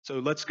So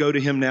let's go to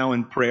him now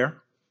in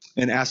prayer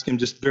and ask him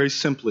just very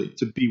simply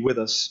to be with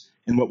us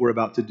in what we're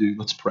about to do.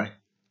 Let's pray.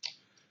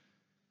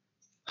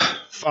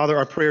 Father,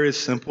 our prayer is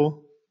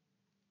simple.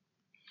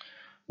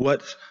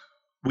 What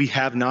we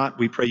have not,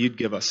 we pray you'd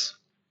give us.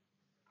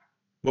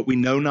 What we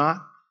know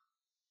not,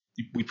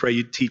 we pray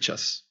you'd teach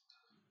us.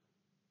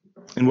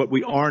 And what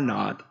we are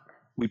not,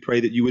 we pray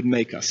that you would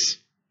make us.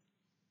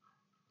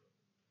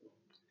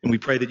 And we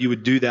pray that you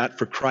would do that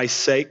for Christ's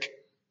sake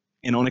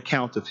and on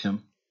account of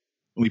him.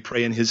 And we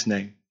pray in his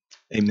name.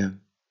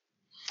 Amen.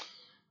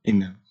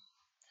 Amen.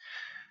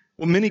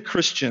 Well, many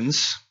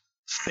Christians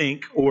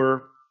think,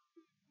 or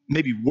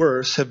maybe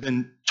worse, have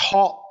been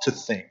taught to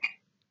think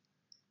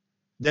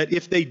that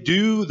if they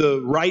do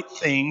the right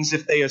things,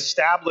 if they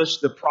establish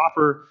the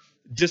proper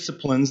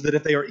disciplines, that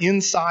if they are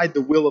inside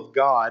the will of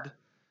God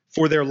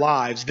for their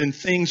lives, then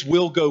things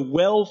will go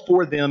well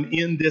for them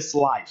in this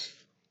life.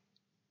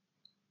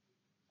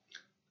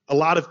 A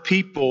lot of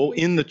people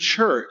in the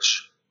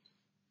church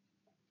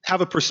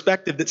have a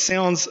perspective that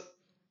sounds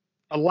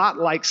a lot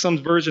like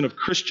some version of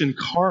Christian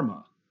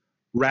karma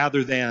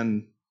rather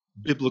than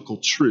biblical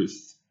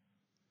truth.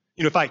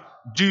 You know, if I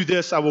do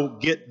this, I will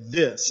get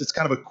this. It's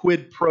kind of a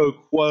quid pro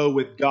quo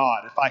with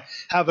God. If I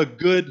have a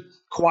good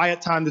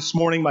quiet time this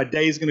morning, my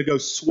day is going to go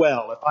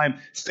swell. If I'm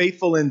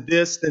faithful in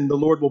this, then the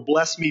Lord will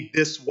bless me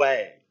this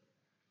way,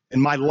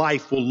 and my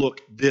life will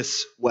look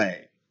this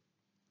way.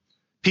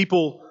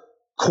 People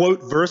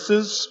quote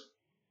verses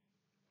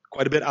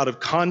quite a bit out of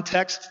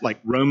context, like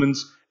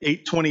Romans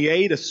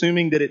 8:28,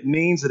 assuming that it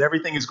means that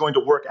everything is going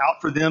to work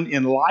out for them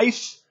in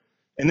life,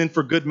 and then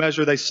for good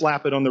measure, they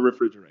slap it on the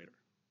refrigerator.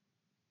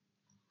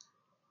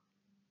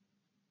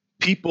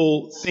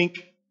 People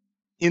think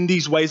in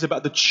these ways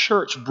about the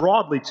church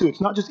broadly, too.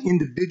 It's not just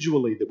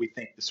individually that we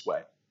think this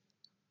way.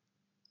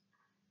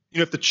 You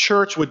know, if the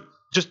church would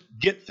just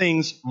get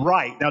things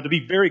right. Now, to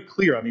be very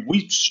clear, I mean,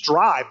 we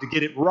strive to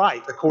get it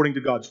right according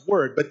to God's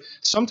word, but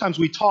sometimes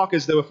we talk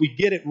as though if we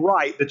get it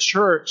right, the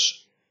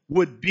church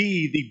would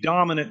be the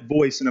dominant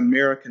voice in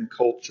American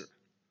culture,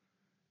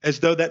 as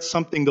though that's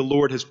something the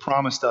Lord has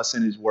promised us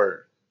in his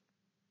word,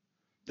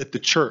 that the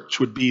church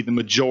would be the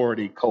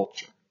majority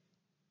culture.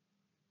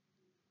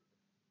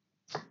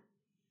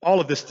 All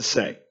of this to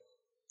say,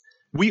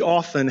 we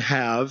often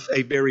have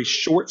a very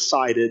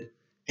short-sighted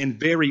and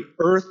very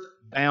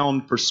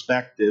earth-bound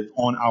perspective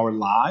on our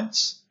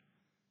lives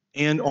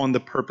and on the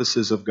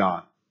purposes of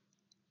God.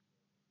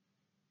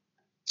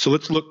 So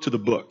let's look to the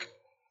book.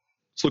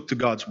 Let's look to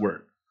God's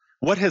word.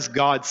 What has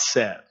God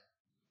said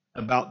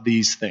about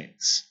these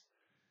things?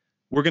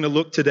 We're going to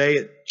look today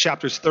at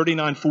chapters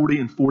 39, 40,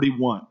 and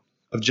 41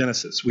 of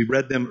Genesis. We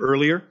read them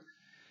earlier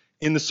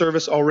in the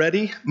service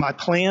already. My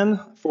plan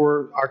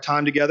for our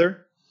time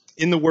together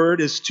in the Word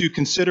is to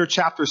consider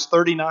chapters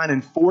 39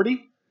 and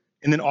 40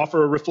 and then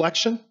offer a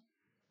reflection.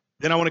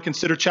 Then I want to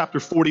consider chapter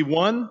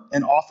 41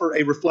 and offer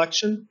a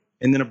reflection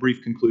and then a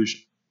brief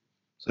conclusion.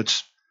 So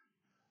that's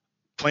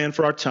plan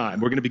for our time.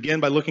 We're going to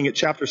begin by looking at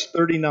chapters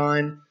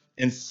 39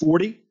 and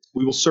 40.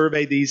 We will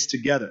survey these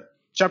together.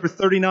 Chapter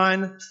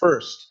 39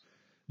 first.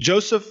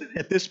 Joseph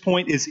at this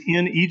point is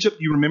in Egypt.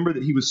 You remember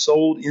that he was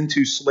sold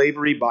into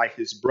slavery by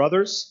his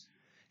brothers,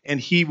 and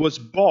he was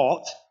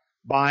bought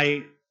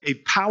by a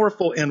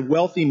powerful and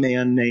wealthy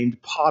man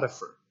named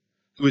Potiphar,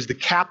 who is the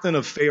captain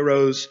of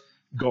Pharaoh's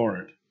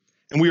guard.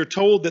 And we are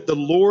told that the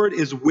Lord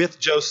is with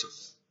Joseph.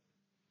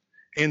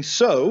 And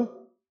so,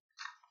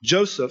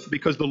 Joseph,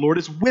 because the Lord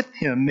is with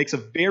him, makes a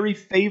very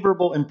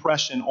favorable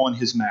impression on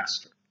his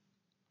master.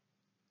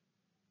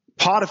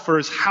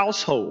 Potiphar's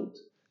household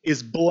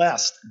is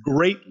blessed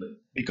greatly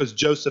because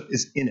Joseph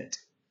is in it.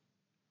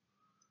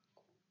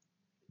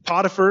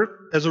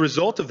 Potiphar, as a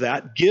result of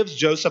that, gives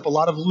Joseph a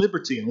lot of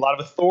liberty and a lot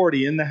of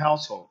authority in the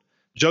household.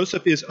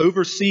 Joseph is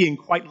overseeing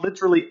quite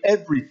literally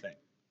everything.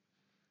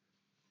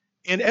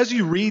 And as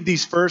you read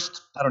these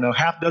first,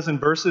 half dozen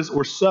verses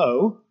or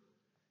so,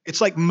 it's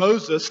like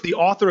Moses, the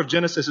author of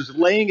Genesis, is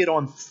laying it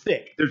on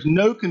thick. There's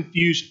no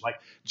confusion. Like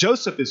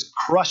Joseph is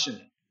crushing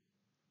it.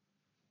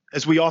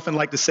 As we often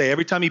like to say,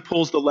 every time he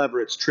pulls the lever,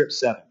 it's trip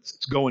sevens.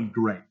 It's going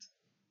great.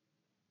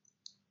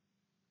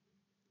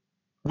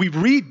 We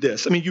read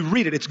this. You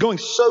read it. It's going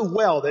so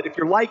well that if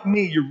you're like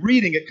me, you're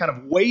reading it kind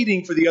of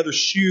waiting for the other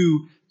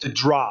shoe to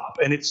drop,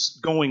 and it's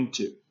going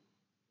to.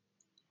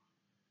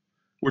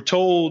 We're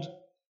told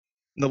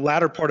in the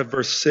latter part of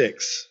verse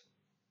 6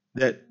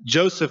 that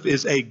Joseph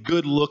is a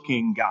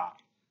good-looking guy.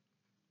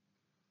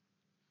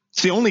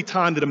 It's the only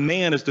time that a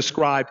man is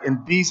described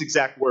in these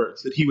exact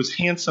words, that he was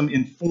handsome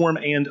in form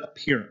and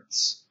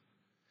appearance.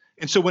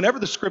 And so whenever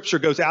the scripture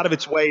goes out of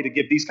its way to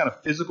give these kind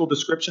of physical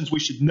descriptions, we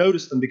should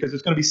notice them because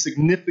it's going to be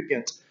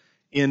significant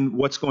in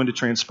what's going to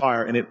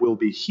transpire, and it will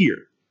be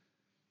here.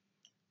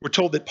 We're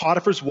told that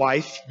Potiphar's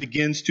wife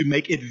begins to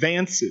make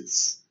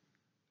advances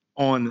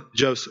on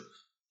Joseph.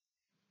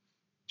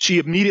 She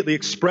immediately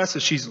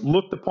expresses, she's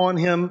looked upon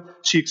him,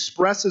 she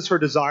expresses her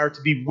desire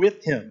to be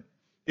with him.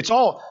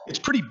 It's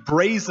pretty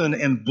brazen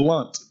and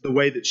blunt, the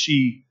way that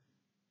she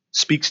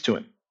speaks to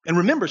him. And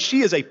remember,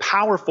 she is a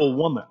powerful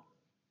woman.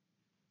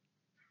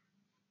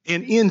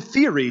 And in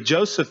theory,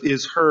 Joseph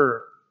is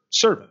her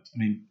servant. I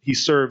mean, he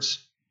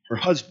serves her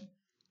husband.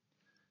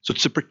 So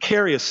it's a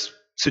precarious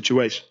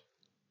situation.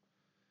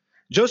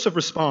 Joseph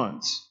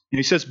responds, and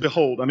he says,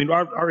 behold. I mean,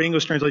 our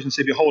English translations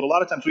say behold. A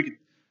lot of times we could,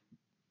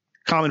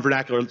 common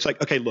vernacular, it's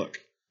like, okay, look.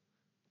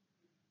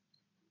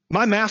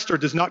 My master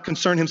does not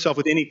concern himself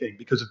with anything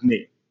because of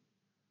me.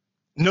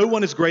 No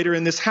one is greater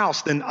in this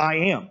house than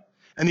I am.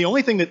 And the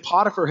only thing that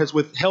Potiphar has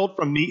withheld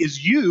from me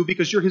is you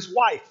because you're his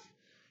wife.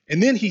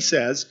 And then he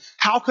says,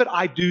 how could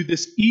I do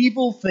this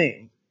evil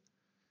thing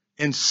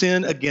and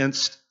sin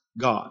against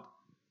God?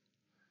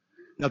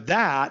 Now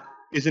that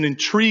is an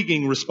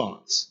intriguing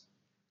response.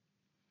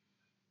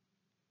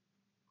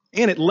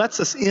 And it lets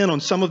us in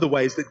on some of the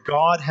ways that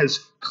God has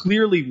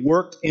clearly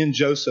worked in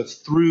Joseph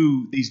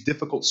through these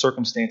difficult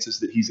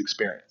circumstances that he's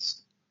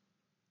experienced.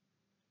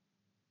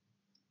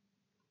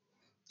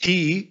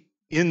 He,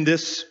 in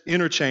this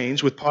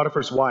interchange with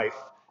Potiphar's wife,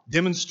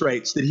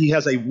 demonstrates that he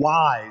has a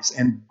wise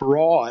and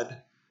broad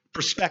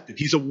perspective.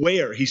 He's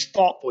aware, he's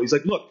thoughtful. He's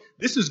like, look,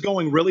 this is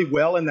going really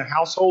well in the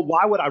household.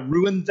 Why would I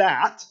ruin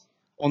that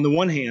on the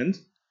one hand?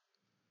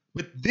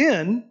 But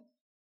then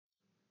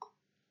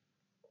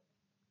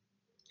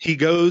he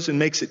goes and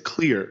makes it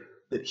clear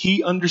that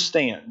he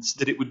understands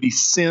that it would be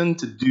sin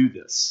to do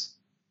this.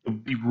 It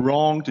would be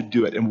wrong to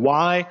do it. And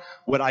why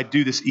would I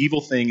do this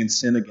evil thing and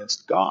sin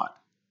against God?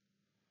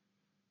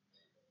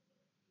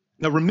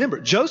 Now remember,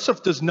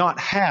 Joseph does not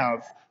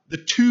have the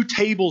two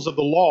tables of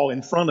the law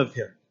in front of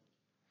him.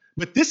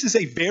 But this is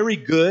a very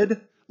good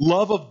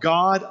love of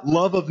God,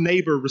 love of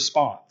neighbor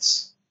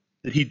response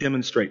that he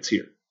demonstrates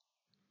here.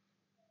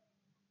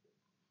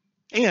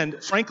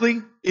 And frankly,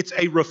 it's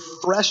a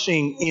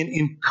refreshing and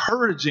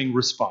encouraging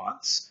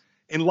response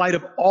in light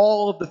of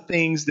all of the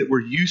things that we're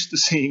used to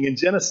seeing in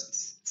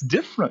Genesis. It's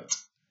different.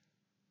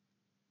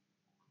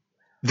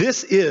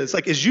 This is,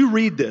 like, as you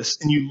read this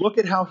and you look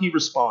at how he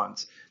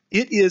responds,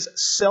 it is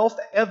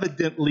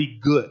self-evidently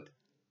good.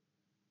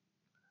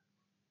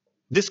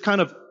 This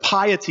kind of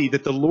piety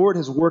that the Lord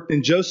has worked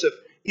in Joseph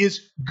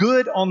is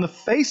good on the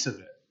face of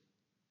it.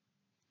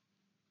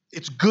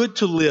 It's good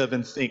to live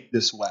and think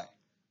this way.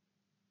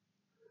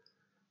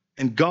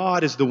 And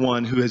God is the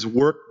one who has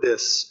worked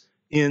this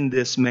in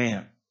this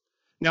man.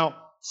 Now,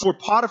 for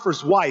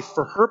Potiphar's wife,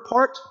 for her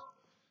part,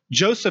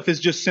 Joseph has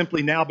just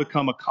simply now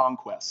become a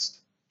conquest.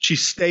 She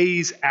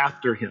stays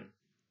after him.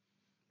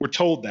 We're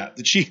told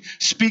that she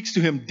speaks to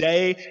him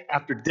day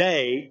after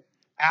day,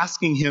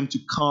 asking him to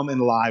come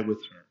and lie with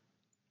her.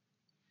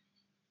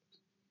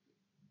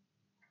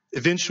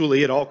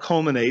 Eventually, it all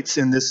culminates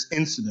in this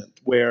incident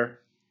where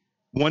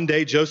one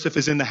day Joseph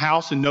is in the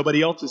house and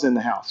nobody else is in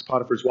the house.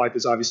 Potiphar's wife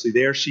is obviously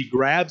there. She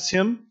grabs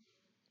him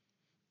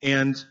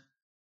and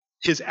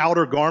his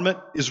outer garment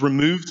is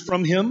removed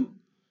from him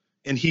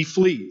and he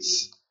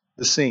flees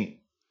the scene.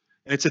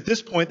 And it's at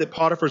this point that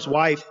Potiphar's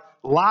wife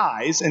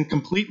lies and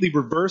completely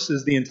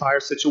reverses the entire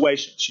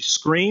situation. She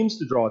screams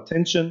to draw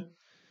attention.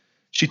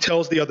 She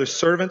tells the other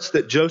servants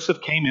that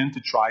Joseph came in to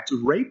try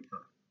to rape her.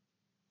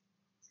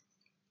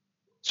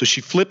 So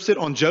she flips it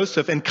on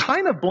Joseph and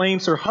kind of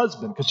blames her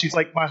husband because she's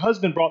like, my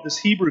husband brought this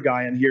Hebrew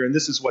guy in here and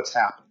this is what's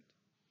happened.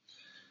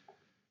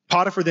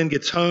 Potiphar then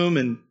gets home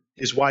and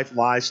his wife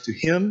lies to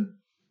him,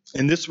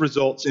 and this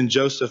results in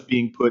Joseph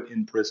being put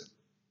in prison.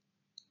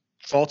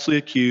 Falsely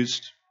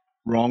accused,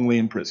 wrongly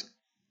imprisoned.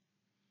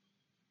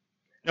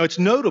 Now it's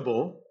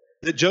notable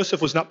that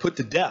Joseph was not put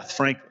to death,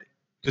 frankly,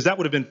 because that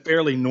would have been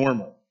fairly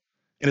normal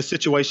in a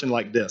situation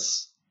like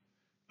this.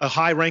 A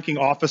high-ranking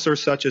officer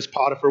such as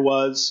Potiphar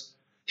was,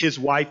 his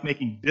wife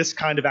making this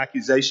kind of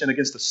accusation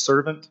against a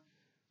servant, it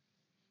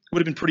would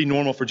have been pretty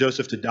normal for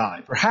Joseph to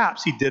die.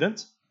 Perhaps he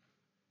didn't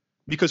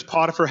because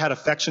Potiphar had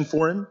affection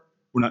for him.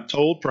 We're not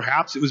told.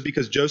 Perhaps it was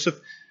because Joseph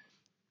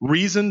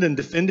reasoned and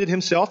defended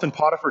himself and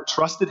Potiphar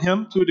trusted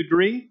him to a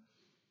degree.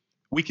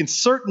 We can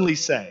certainly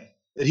say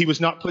that he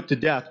was not put to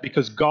death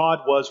because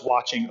God was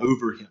watching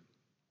over him.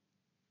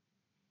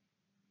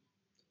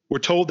 We're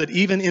told that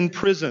even in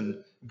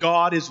prison,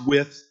 God is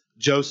with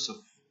Joseph,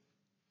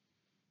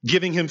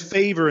 giving him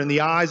favor in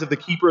the eyes of the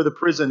keeper of the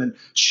prison and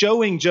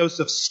showing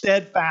Joseph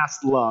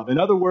steadfast love. In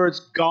other words,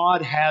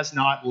 God has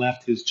not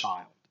left his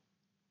child.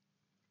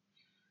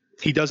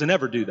 He doesn't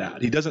ever do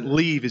that. He doesn't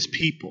leave his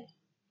people.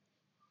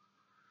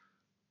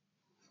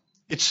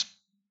 It's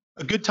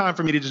a good time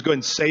for me to just go ahead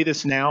and say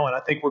this now, and I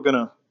think we're going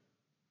to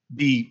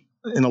be,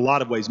 in a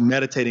lot of ways,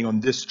 meditating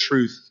on this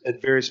truth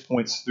at various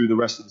points through the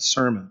rest of the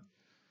sermon.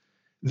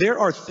 There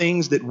are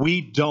things that we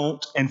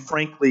don't, and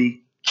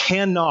frankly,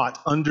 cannot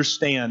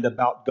understand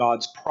about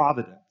God's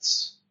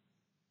providence.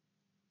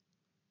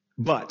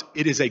 But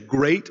it is a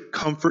great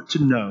comfort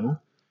to know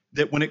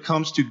that when it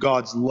comes to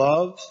God's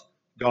love,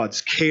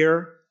 God's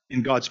care,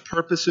 and God's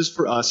purposes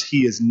for us, He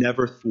is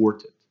never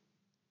thwarted.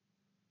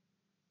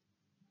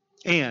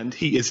 And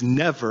He is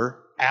never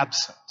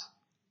absent.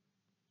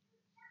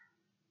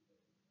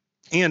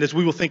 And as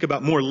we will think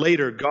about more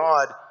later,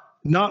 God,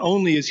 not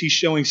only is He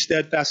showing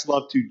steadfast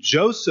love to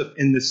Joseph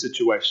in this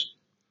situation,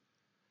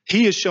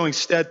 He is showing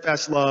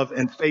steadfast love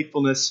and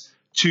faithfulness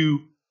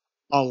to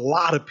a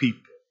lot of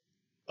people,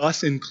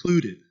 us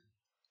included,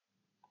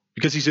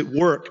 because he's at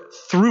work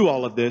through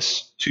all of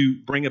this to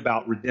bring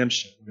about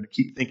redemption. We're going to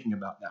keep thinking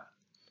about that.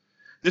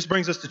 This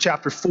brings us to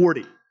chapter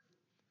 40.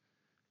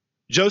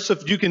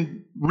 Joseph, you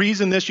can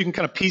reason this, you can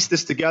kind of piece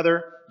this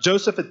together.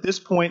 Joseph, at this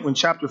point, when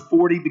chapter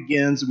 40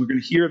 begins, and we're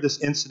going to hear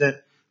this incident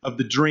of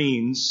the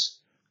dreams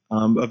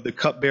of the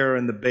cupbearer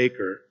and the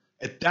baker.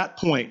 At that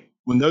point,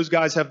 when those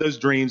guys have those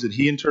dreams and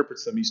he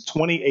interprets them, he's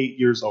 28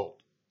 years old.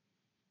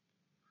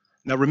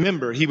 Now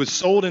remember, he was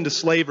sold into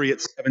slavery at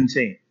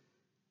 17.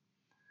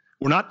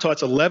 We're not told,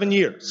 it's 11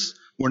 years.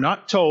 We're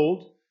not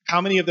told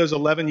how many of those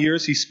 11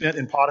 years he spent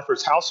in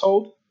Potiphar's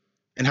household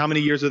and how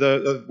many years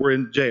were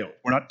in jail.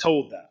 We're not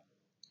told that.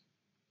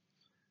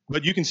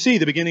 But you can see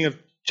the beginning of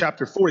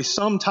chapter 40,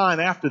 sometime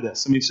after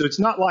this. So it's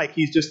not like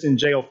he's just in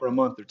jail for a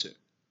month or two.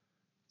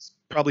 It's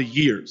probably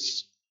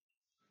years.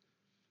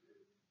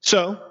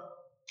 So,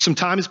 some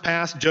time has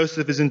passed.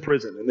 Joseph is in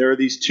prison. And there are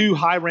these two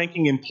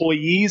high-ranking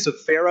employees of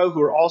Pharaoh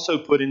who are also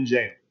put in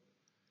jail.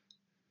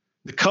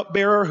 The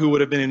cupbearer, who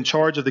would have been in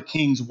charge of the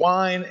king's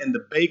wine, and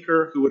the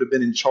baker, who would have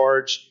been in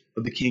charge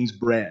of the king's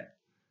bread.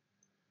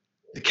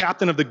 The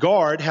captain of the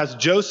guard has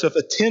Joseph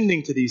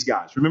attending to these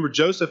guys. Remember,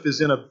 Joseph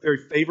is in a very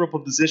favorable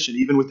position,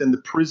 even within the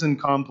prison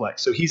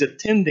complex. So he's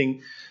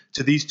attending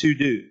to these two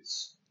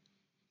dudes.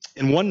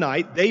 And one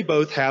night, they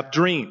both have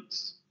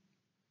dreams.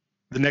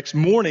 The next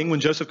morning, when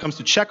Joseph comes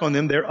to check on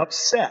them, they're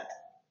upset.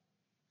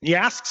 He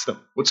asks them,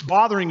 "What's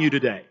bothering you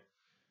today?"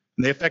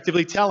 And they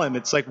effectively tell him,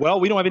 it's like,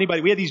 well, we don't have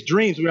anybody. We have these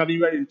dreams. We don't have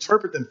anybody to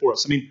interpret them for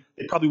us. They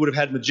probably would have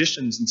had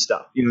magicians and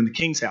stuff, in the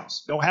king's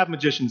house. Don't have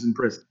magicians in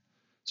prison.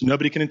 So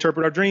nobody can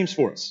interpret our dreams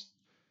for us.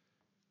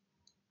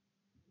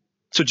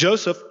 So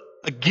Joseph,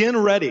 again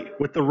ready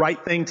with the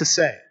right thing to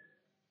say.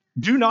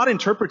 Do not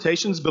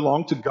interpretations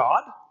belong to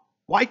God?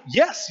 Why,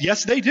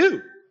 yes, they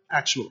do,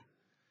 actually.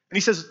 And he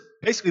says,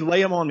 basically,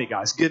 lay them on me,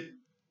 guys.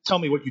 Tell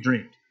me what you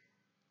dreamed.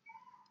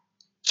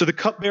 So the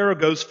cupbearer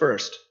goes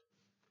first.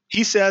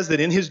 He says that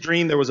in his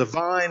dream there was a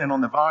vine, and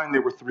on the vine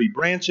there were 3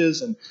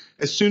 branches. And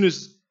as soon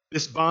as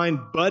this vine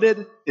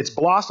budded, its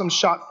blossoms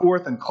shot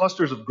forth, and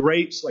clusters of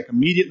grapes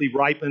immediately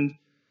ripened.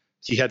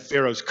 He had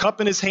Pharaoh's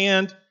cup in his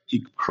hand.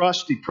 He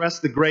pressed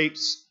the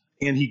grapes,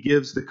 and he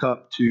gives the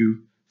cup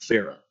to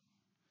Pharaoh.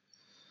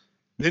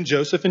 Then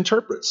Joseph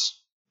interprets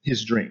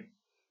his dream.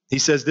 He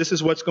says, this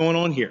is what's going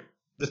on here.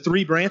 The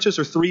 3 branches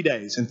are 3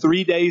 days. In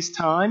 3 days'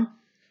 time,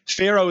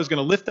 Pharaoh is going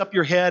to lift up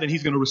your head, and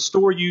he's going to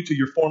restore you to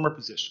your former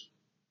position.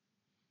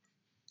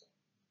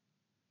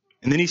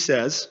 And then he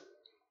says,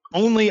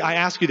 only I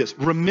ask you this,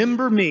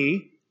 remember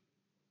me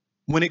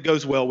when it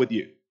goes well with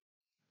you.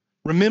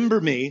 Remember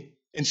me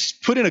and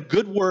put in a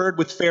good word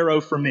with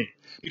Pharaoh for me.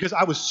 Because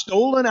I was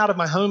stolen out of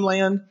my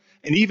homeland,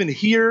 and even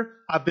here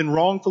I've been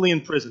wrongfully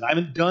imprisoned. I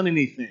haven't done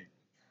anything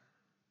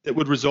that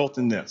would result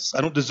in this.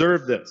 I don't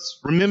deserve this.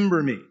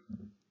 Remember me.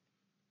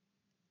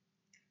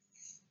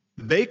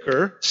 The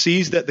baker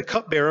sees that the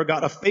cupbearer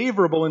got a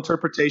favorable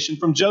interpretation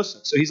from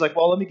Joseph. So he's like,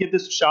 well, let me give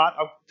this a shot.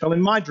 I'll tell him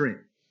my dream.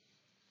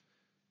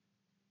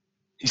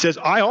 He says,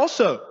 I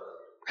also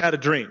had a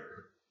dream.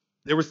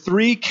 There were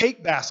 3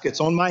 cake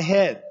baskets on my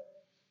head.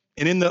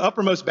 And in the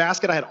uppermost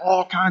basket, I had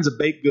all kinds of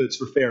baked goods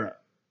for Pharaoh.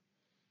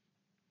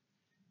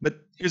 But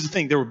here's the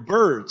thing. There were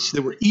birds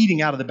that were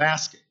eating out of the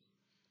basket.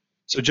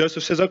 So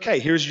Joseph says, okay,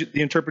 here's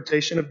the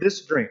interpretation of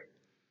this dream.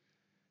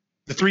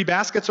 The 3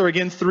 baskets are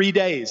again 3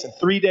 days. In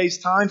 3 days'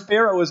 time,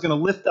 Pharaoh is going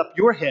to lift up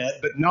your head,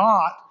 but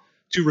not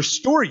to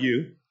restore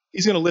you.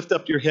 He's going to lift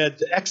up your head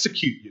to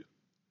execute you.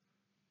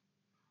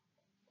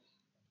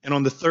 And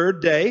on the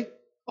 3rd day,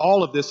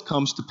 all of this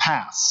comes to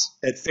pass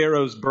at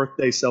Pharaoh's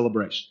birthday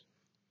celebration.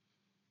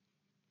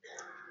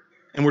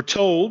 And we're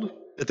told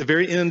at the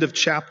very end of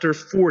chapter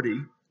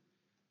 40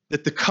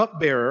 that the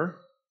cupbearer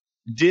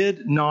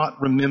did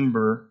not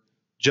remember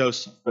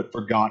Joseph, but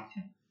forgot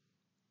him.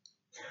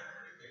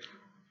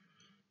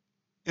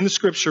 In the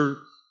scripture,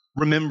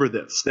 remember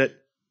this, that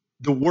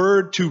the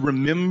word to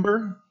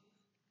remember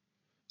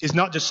is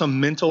not just some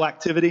mental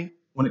activity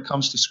when it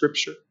comes to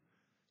scripture.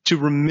 To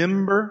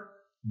remember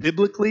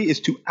biblically is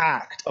to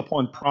act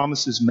upon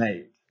promises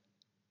made.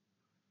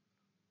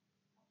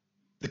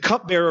 The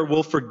cupbearer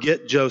will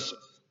forget Joseph,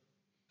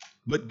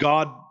 but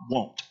God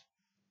won't.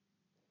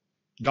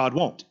 God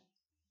won't.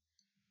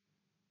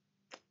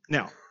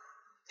 Now,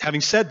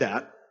 having said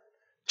that,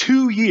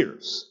 2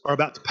 years are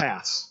about to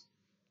pass.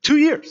 2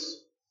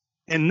 years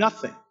and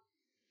nothing.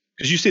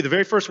 Because you see the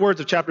very first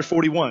words of chapter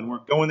 41, we're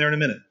going there in a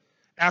minute.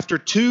 After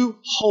 2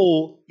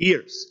 whole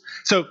years.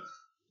 So,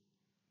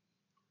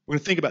 we're going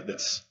to think about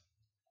this.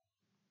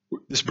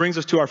 This brings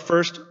us to our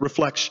first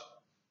reflection.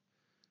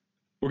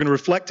 We're going to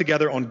reflect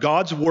together on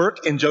God's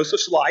work in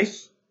Joseph's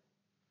life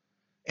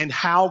and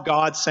how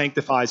God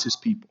sanctifies his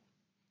people.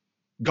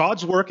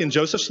 God's work in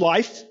Joseph's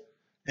life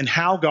and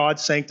how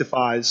God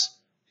sanctifies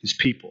his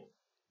people.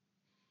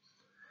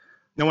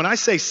 Now, when I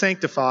say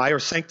sanctify or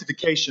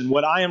sanctification,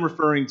 what I am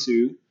referring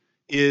to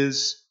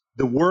is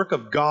the work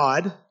of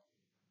God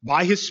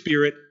by his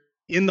Spirit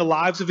in the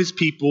lives of his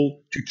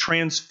people to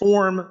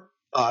transform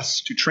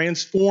us, to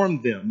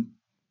transform them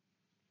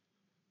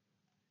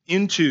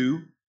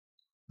into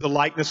the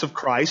likeness of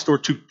Christ, or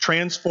to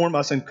transform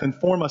us and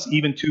conform us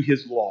even to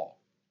his law.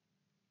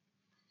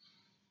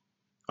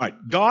 All right,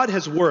 God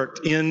has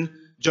worked in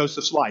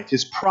Joseph's life,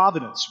 his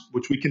providence,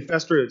 which we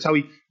confessed earlier. It's how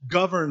he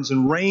governs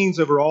and reigns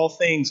over all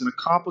things and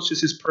accomplishes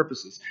his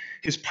purposes.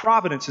 His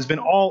providence has been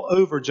all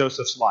over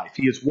Joseph's life.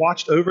 He has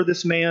watched over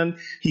this man.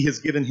 He has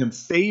given him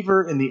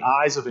favor in the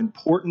eyes of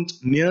important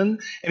men,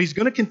 and he's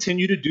going to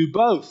continue to do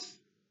both.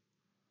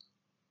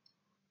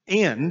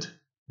 And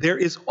there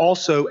is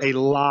also a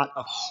lot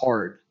of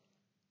hard.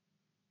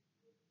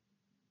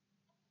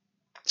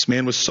 This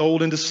man was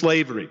sold into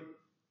slavery,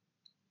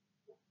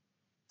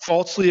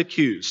 falsely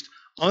accused,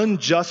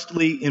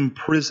 unjustly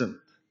imprisoned.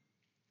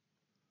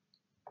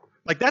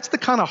 Like, that's the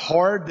kind of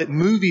hard that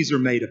movies are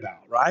made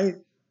about, right?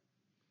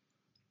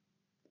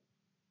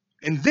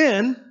 And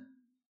then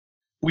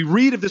we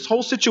read of this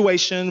whole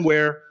situation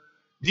where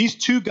these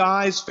two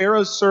guys,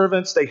 Pharaoh's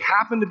servants, they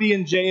happen to be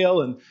in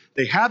jail and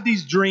they have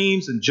these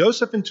dreams and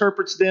Joseph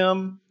interprets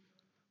them.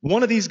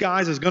 One of these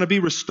guys is going to be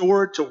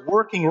restored to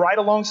working right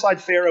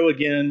alongside Pharaoh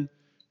again,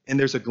 and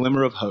there's a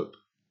glimmer of hope.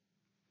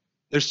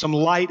 There's some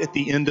light at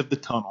the end of the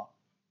tunnel,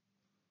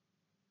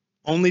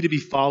 only to be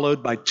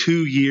followed by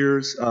 2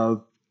 years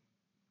of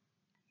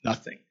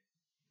nothing.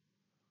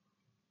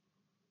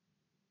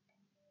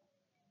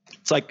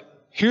 It's like,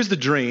 here's the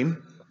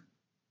dream.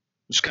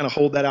 Just kind of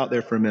hold that out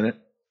there for a minute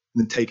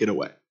and then take it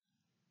away.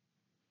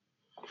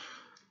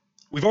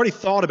 We've already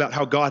thought about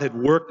how God had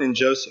worked in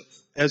Joseph,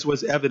 as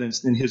was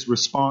evidenced in his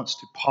response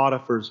to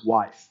Potiphar's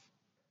wife.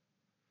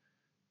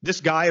 This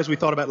guy, as we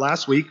thought about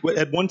last week,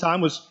 at one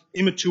time was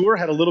immature,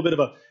 had a little bit of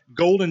a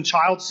golden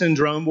child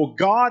syndrome. Well,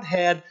 God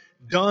had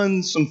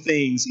done some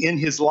things in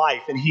his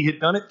life, and he had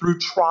done it through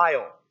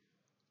trial.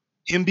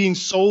 Him being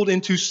sold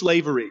into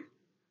slavery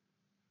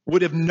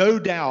would have no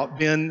doubt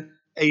been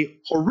a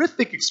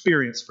horrific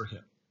experience for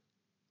him.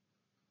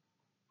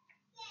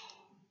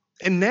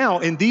 And now,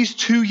 in these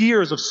 2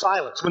 years of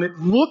silence, when it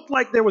looked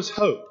like there was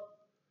hope,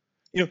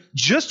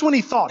 just when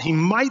he thought he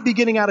might be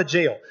getting out of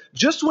jail,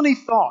 just when he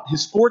thought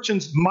his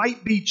fortunes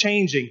might be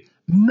changing,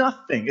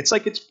 nothing. It's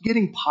like it's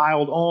getting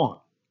piled on.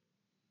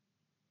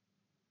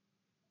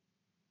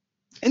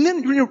 And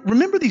then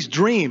remember these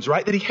dreams,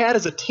 right, that he had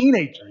as a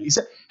teenager. He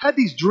had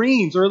these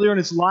dreams earlier in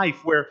his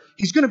life where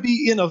he's going to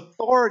be in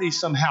authority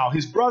somehow.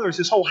 His brothers,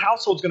 his whole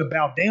household's going to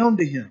bow down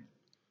to him.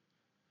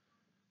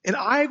 And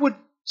I would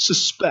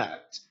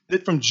suspect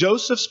that from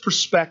Joseph's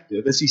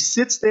perspective, as he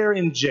sits there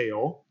in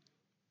jail,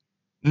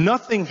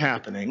 nothing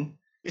happening,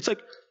 it's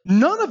like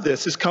none of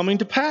this is coming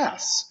to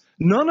pass.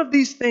 None of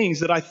these things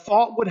that I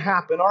thought would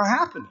happen are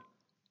happening.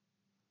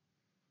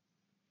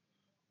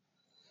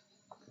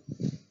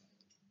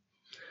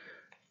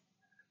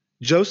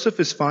 Joseph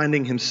is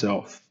finding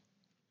himself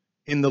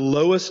in the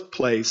lowest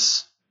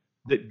place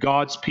that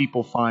God's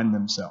people find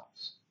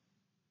themselves.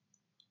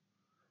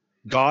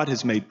 God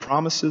has made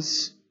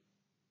promises,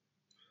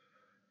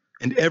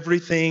 and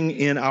everything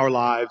in our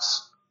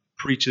lives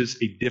preaches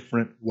a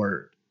different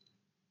word.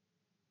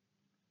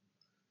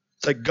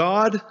 It's like,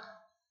 God,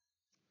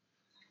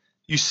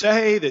 you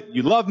say that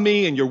you love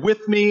me and you're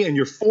with me and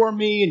you're for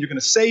me and you're going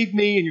to save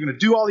me and you're going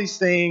to do all these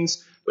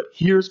things, but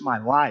here's my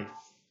life.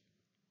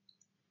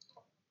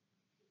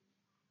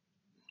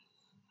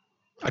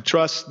 I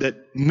trust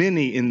that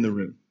many in the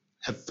room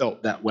have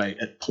felt that way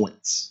at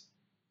points,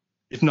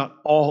 if not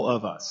all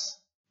of us.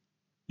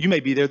 You may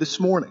be there this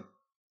morning.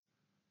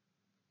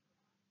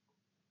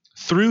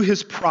 Through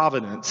his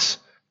providence,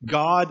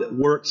 God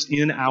works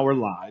in our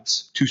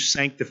lives to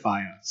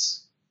sanctify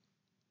us.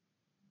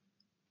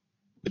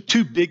 But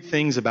two big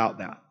things about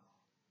that.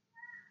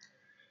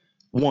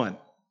 One,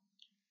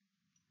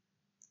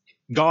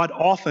 God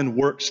often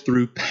works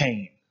through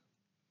pain,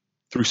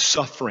 through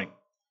suffering,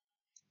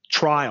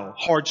 trial,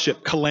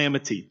 hardship,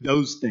 calamity,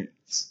 those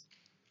things.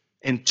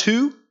 And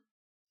two,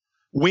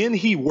 when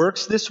he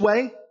works this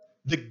way,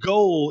 the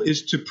goal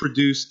is to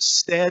produce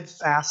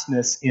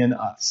steadfastness in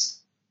us.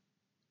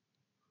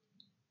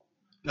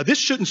 Now, this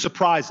shouldn't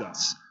surprise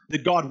us,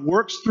 that God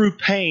works through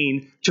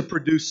pain to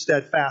produce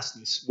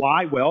steadfastness.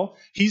 Why? Well,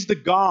 he's the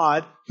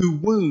God who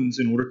wounds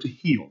in order to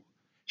heal.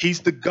 He's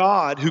the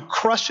God who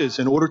crushes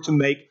in order to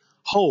make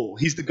whole.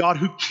 He's the God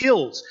who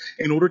kills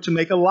in order to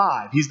make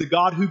alive. He's the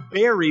God who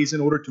buries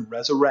in order to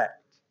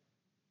resurrect.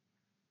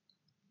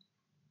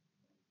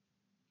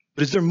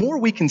 But is there more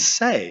we can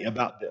say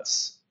about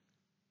this?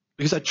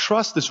 Because I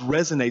trust this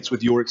resonates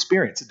with your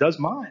experience. It does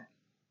mine.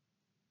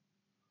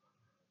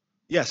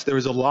 Yes, there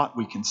is a lot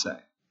we can say.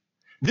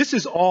 This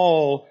is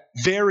all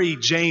very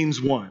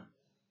James 1.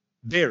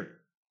 Very.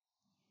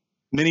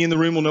 Many in the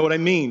room will know what I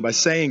mean by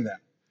saying that.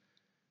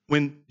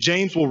 When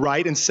James will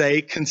write and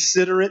say,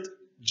 consider it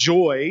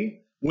joy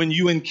when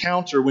you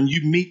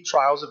meet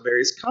trials of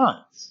various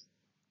kinds.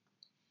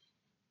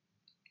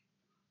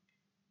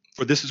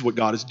 For this is what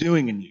God is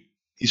doing in you.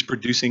 He's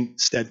producing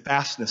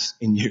steadfastness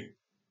in you.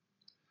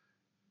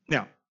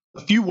 Now,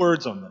 a few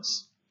words on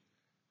this.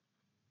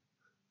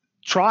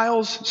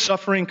 Trials,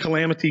 suffering,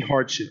 calamity,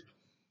 hardship.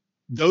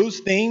 those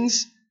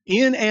things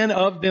in and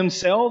of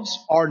themselves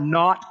are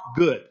not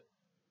good.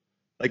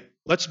 Like,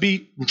 let's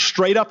be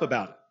straight up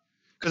about it.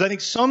 Because I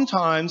think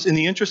sometimes, in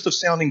the interest of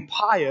sounding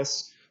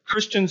pious,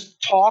 Christians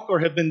talk or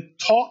have been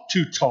taught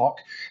to talk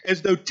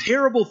as though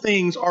terrible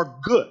things are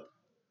good.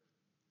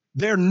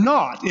 They're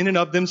not in and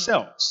of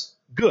themselves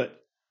good.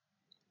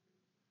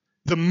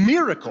 The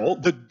miracle,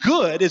 the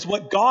good, is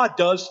what God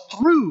does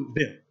through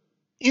them,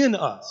 in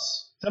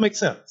us. Does that make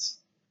sense?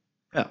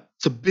 Yeah,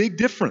 it's a big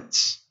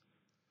difference.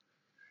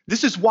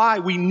 This is why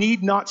we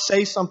need not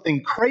say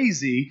something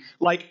crazy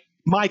like,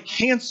 my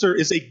cancer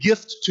is a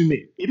gift to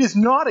me. It is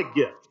not a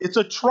gift. It's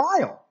a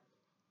trial.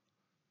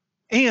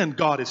 And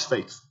God is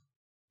faithful.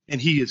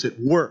 And He is at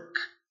work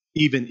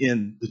even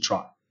in the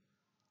trial.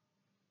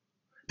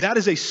 That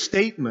is a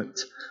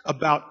statement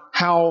about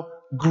how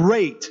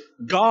great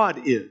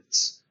God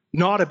is,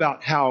 not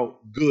about how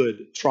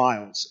good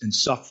trials and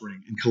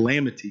suffering and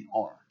calamity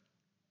are.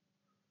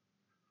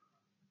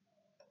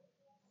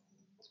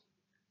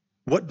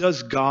 What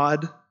does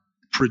God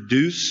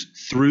produce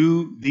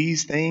through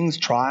these things,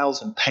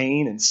 trials and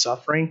pain and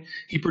suffering?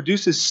 He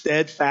produces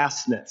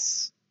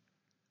steadfastness.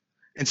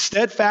 And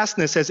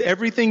steadfastness has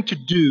everything to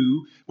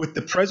do with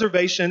the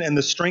preservation and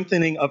the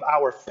strengthening of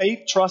our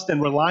faith, trust,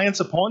 and reliance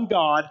upon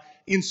God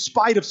in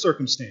spite of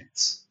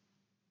circumstance.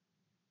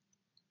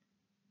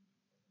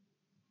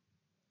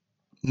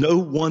 No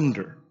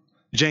wonder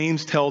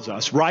James tells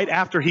us right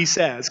after he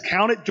says,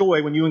 count it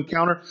joy when you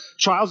encounter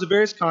trials of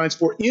various kinds,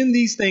 for in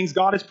these things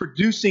God is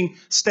producing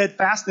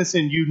steadfastness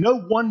in you. No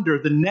wonder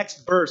the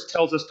next verse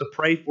tells us to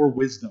pray for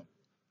wisdom.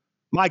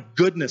 My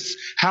goodness,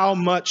 how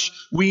much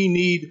we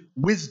need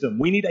wisdom.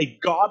 We need a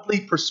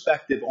godly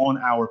perspective on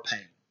our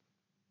pain.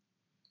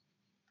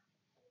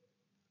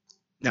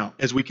 Now,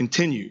 as we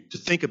continue to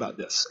think about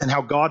this and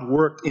how God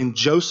worked in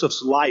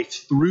Joseph's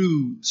life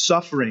through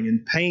suffering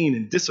and pain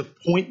and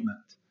disappointment,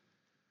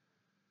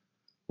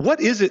 what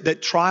is it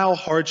that trial,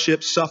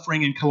 hardship,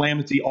 suffering, and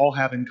calamity all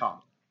have in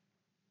common?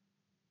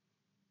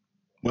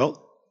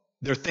 Well,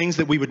 they're things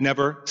that we would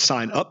never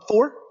sign up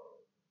for.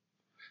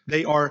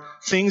 They are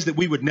things that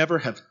we would never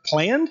have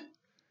planned.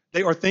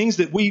 They are things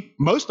that we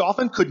most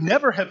often could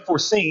never have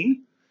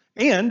foreseen.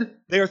 And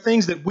they are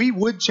things that we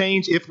would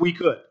change if we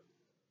could.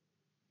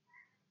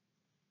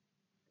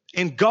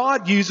 And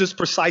God uses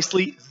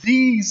precisely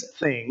these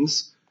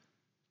things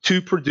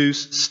to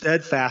produce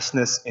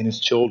steadfastness in His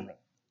children.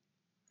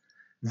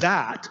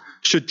 That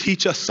should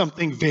teach us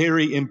something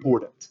very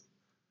important.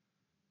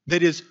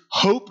 That is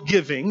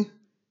hope-giving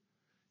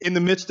in the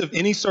midst of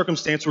any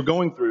circumstance we're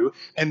going through.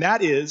 And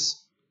that is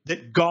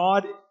that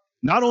God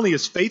not only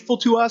is faithful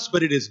to us,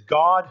 but it is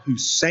God who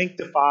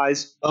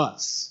sanctifies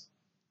us.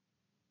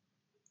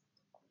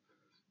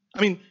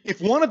 I mean,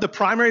 if one of the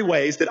primary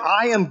ways that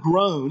I am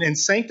grown and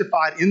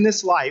sanctified in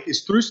this life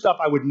is through stuff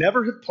I would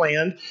never have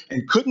planned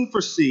and couldn't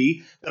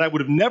foresee, that I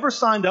would have never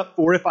signed up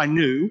for if I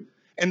knew,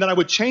 and that I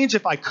would change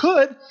if I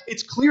could,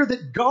 it's clear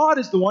that God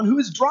is the one who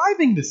is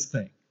driving this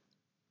thing.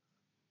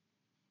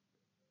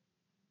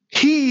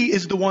 He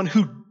is the one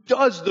who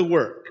does the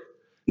work.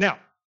 Now,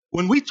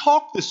 when we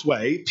talk this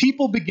way,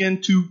 people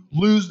begin to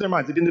lose their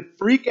minds. They begin to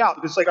freak out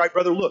because it's like, all right,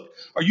 brother, look,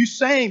 are you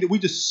saying that we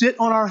just sit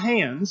on our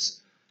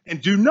hands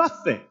and do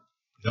nothing?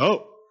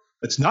 No,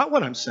 that's not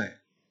what I'm saying.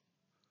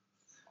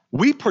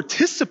 We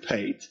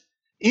participate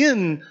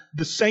in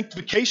the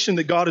sanctification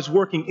that God is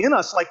working in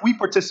us, like we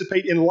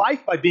participate in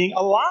life by being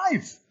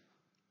alive.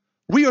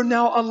 We are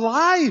now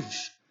alive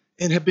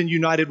and have been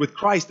united with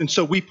Christ, and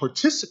so we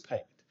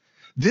participate.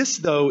 This,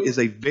 though, is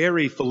a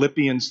very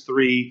Philippians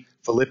 3,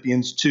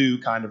 Philippians 2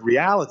 kind of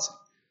reality.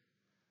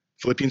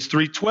 Philippians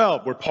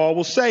 3:12, where Paul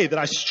will say that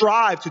I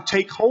strive to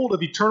take hold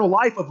of eternal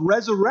life, of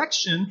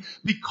resurrection,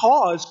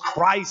 because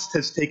Christ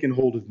has taken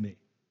hold of me.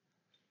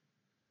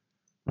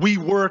 We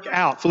work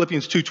out,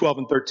 Philippians 2:12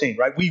 and 13,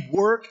 right? We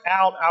work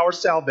out our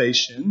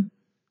salvation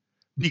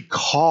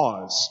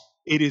because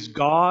it is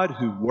God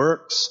who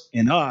works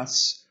in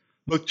us,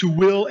 both to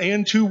will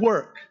and to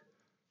work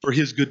for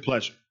His good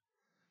pleasure.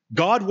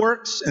 God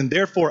works, and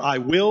therefore I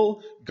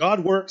will. God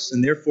works,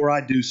 and therefore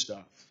I do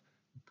stuff.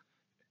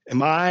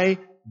 Am I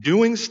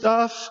doing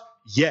stuff?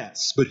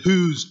 Yes. But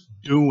who's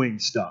doing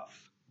stuff?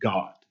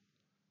 God.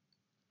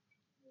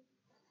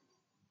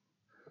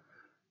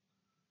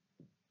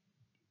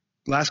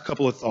 Last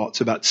couple of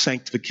thoughts about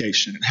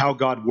sanctification and how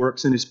God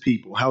works in His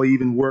people, how He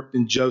even worked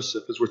in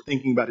Joseph as we're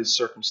thinking about his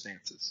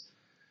circumstances.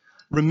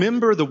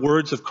 Remember the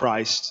words of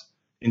Christ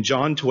in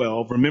John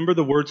 12. Remember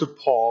the words of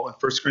Paul in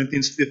 1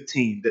 Corinthians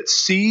 15, that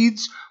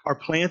seeds are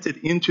planted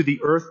into the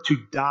earth to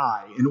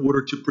die in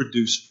order to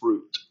produce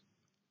fruit.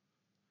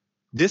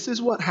 This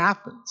is what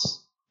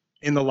happens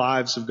in the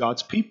lives of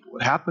God's people.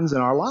 It happens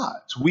in our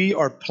lives. We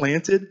are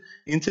planted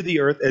into the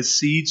earth as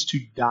seeds to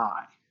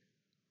die.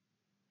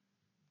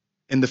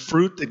 And the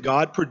fruit that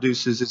God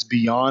produces is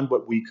beyond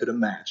what we could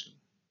imagine.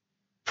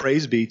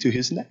 Praise be to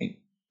His name.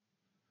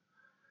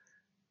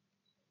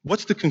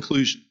 What's the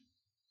conclusion?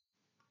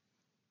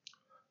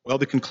 Well,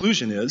 the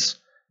conclusion is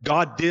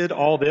God did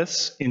all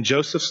this in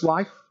Joseph's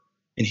life,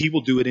 and He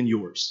will do it in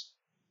yours.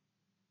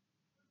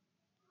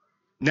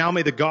 Now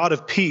may the God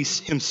of peace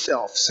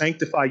himself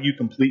sanctify you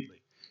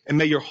completely, and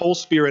may your whole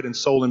spirit and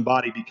soul and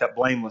body be kept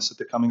blameless at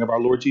the coming of our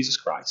Lord Jesus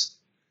Christ.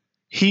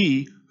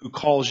 He who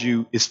calls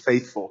you is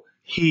faithful.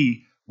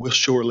 He will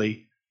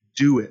surely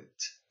do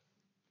it.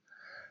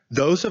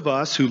 Those of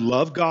us who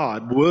love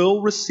God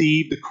will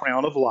receive the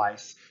crown of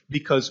life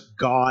because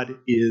God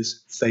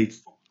is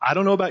faithful. I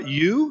don't know about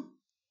you,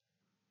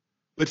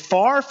 but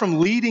far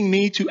from leading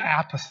me to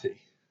apathy,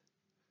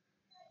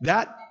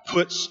 that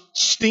puts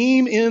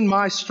steam in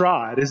my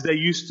stride, as they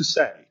used to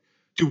say,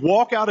 to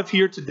walk out of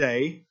here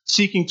today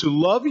seeking to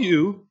love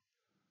you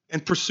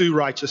and pursue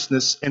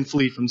righteousness and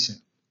flee from sin.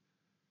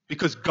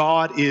 Because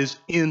God is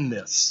in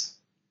this.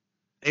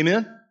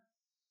 Amen?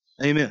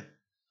 Amen.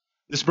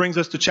 This brings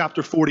us to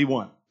chapter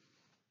 41.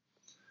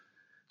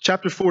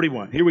 Chapter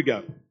 41. Here we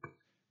go.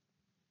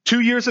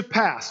 2 years have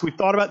passed. We've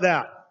thought about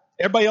that.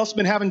 Everybody else has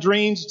been having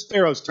dreams. It's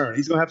Pharaoh's turn.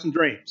 He's going to have some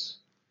dreams.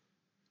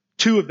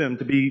 2 of them,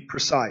 to be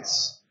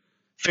precise.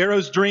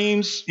 Pharaoh's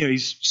dreams,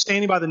 he's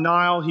standing by the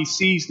Nile. He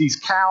sees these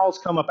cows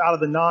come up out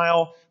of the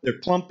Nile. They're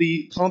plump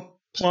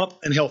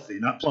and healthy.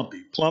 Not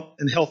plumpy, plump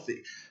and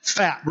healthy.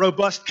 Fat,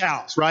 robust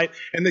cows, right?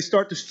 And they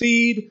start to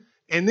feed.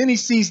 And then he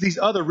sees these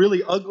other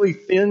really ugly,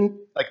 thin,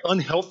 like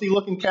unhealthy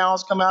looking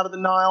cows come out of the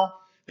Nile.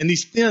 And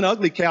these thin,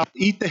 ugly cows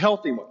eat the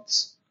healthy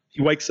ones.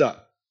 He wakes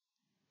up.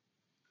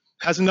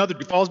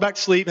 Falls back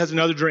to sleep, has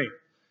another dream.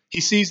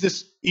 He sees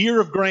this ear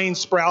of grain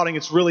sprouting.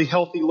 It's really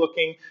healthy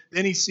looking.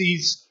 Then he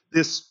sees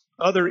this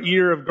other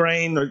ear of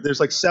grain. There's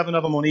like 7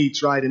 of them on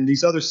each, right? And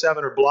these other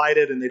 7 are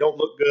blighted and they don't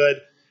look good.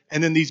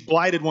 And then these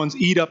blighted ones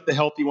eat up the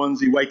healthy ones.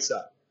 He wakes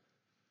up.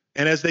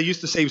 And as they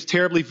used to say, he was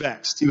terribly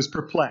vexed. He was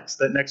perplexed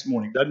that next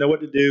morning. Doesn't know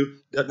what to do.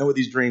 Doesn't know what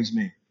these dreams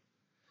mean.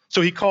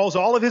 So he calls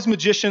all of his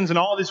magicians and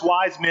all of his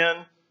wise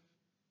men,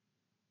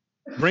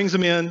 brings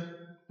them in,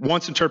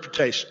 wants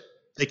interpretation.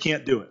 They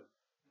can't do it.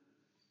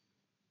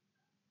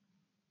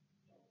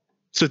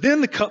 So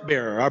then the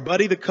cupbearer, our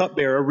buddy the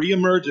cupbearer,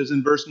 reemerges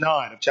in verse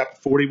 9 of chapter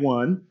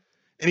 41.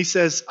 And he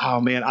says,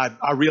 oh man,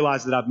 I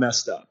realize that I've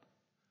messed up.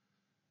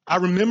 I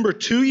remember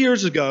 2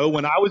 years ago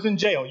when I was in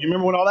jail. You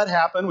remember when all that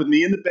happened with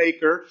me and the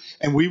baker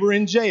and we were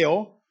in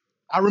jail?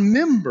 I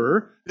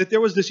remember that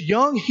there was this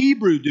young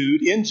Hebrew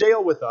dude in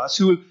jail with us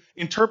who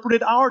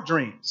interpreted our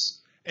dreams.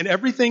 And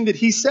everything that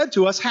he said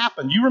to us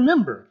happened. You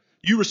remember.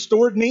 You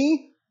restored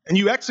me and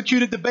you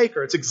executed the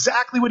baker. It's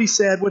exactly what he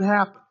said would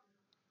happen.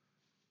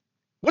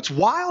 What's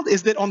wild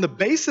is that on the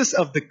basis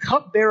of the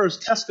cupbearer's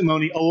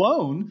testimony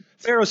alone,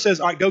 Pharaoh says,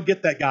 all right, go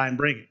get that guy and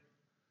bring him.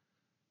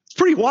 It's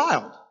pretty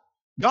wild.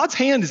 God's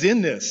hand is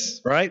in this,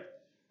 right?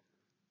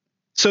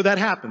 So that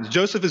happens.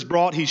 Joseph is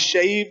brought, he's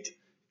shaved,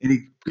 and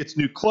he gets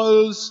new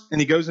clothes, and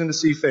he goes in to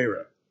see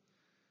Pharaoh.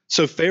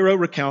 So Pharaoh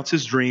recounts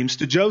his dreams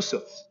to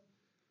Joseph.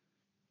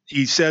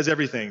 He says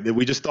everything that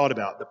we just thought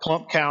about. The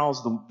plump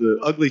cows,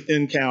 the ugly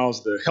thin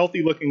cows, the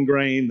healthy looking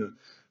grain, the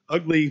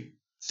ugly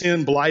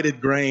thin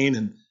blighted grain,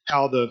 and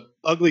how the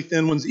ugly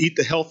thin ones eat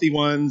the healthy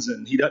ones,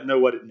 and he doesn't know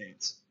what it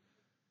means.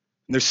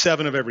 And there's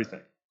 7 of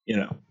everything,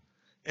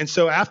 And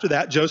so after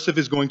that, Joseph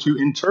is going to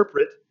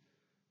interpret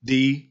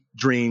the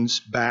dreams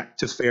back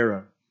to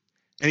Pharaoh.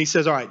 And he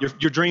says, all right,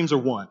 your dreams are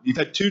one. You've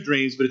had 2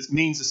 dreams, but it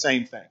means the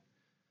same thing.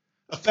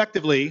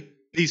 Effectively,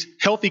 these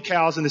healthy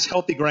cows and this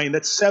healthy grain,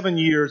 that's 7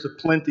 years of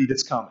plenty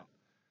that's coming.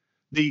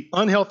 The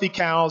unhealthy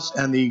cows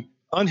and the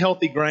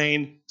unhealthy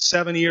grain,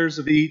 7 years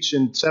of each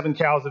and 7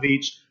 cows of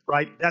each,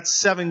 right? That's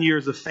 7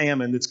 years of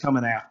famine that's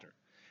coming after.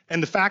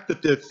 And the fact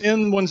that the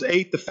thin ones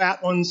ate the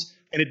fat ones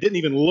and it didn't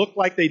even look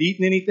like they'd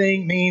eaten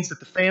anything means that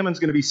the famine's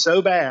going to be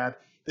so bad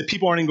that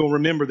people aren't even going to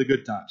remember the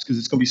good times because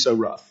it's going to be so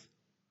rough.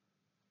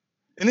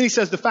 And then he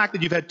says the fact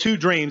that you've had 2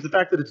 dreams, the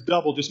fact that it's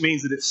double just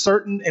means that it's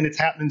certain and it's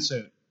happening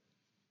soon.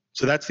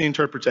 So that's the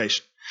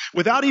interpretation.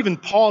 Without even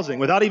pausing,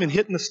 without even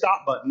hitting the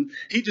stop button,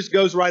 he just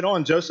goes right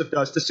on, Joseph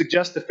does, to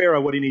suggest to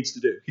Pharaoh what he needs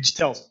to do. He just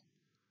tells him.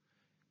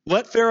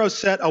 Let Pharaoh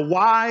set a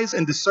wise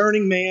and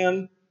discerning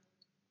man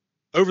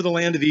over the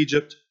land of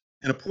Egypt,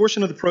 and a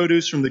portion of the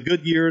produce from the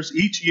good years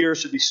each year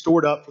should be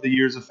stored up for the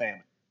years of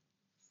famine.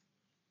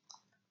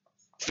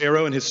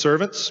 Pharaoh and his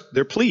servants,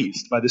 they're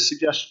pleased by this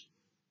suggestion.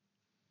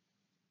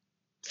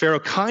 Pharaoh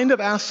kind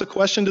of asks a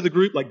question to the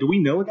group, like, do we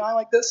know a guy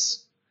like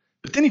this?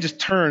 But then he just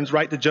turns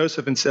right to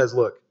Joseph and says,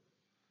 look,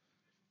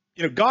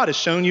 God has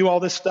shown you all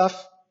this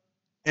stuff,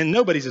 and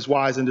nobody's as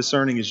wise and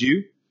discerning as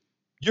you.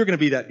 You're going to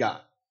be that guy.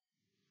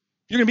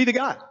 You're going to be the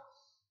guy.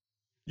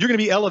 You're going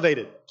to be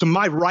elevated to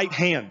my right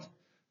hand.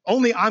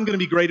 Only I'm going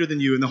to be greater than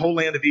you in the whole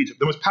land of Egypt,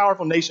 the most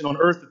powerful nation on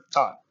earth at the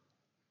time.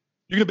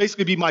 You're going to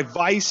basically be my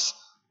vice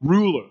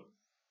ruler.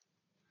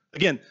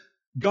 Again,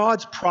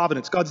 God's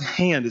providence, God's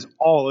hand is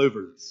all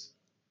over this.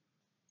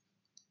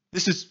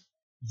 This is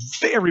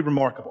very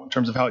remarkable in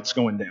terms of how it's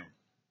going down.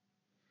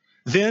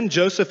 Then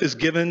Joseph is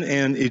given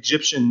an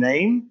Egyptian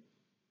name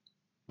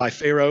by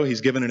Pharaoh.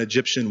 He's given an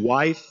Egyptian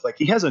wife. Like,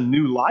 he has a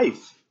new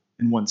life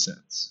in one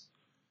sense.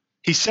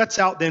 He sets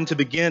out then to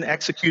begin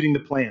executing the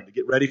plan to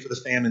get ready for the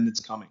famine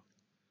that's coming.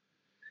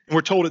 And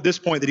we're told at this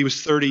point that he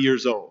was 30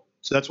 years old.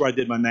 So that's where I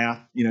did my math.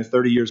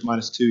 30 years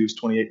minus 2 is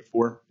 28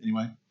 before.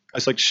 Anyway, I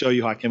just like to show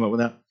you how I came up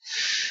with that.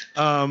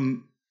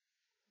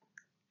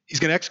 He's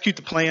going to execute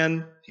the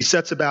plan. He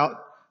sets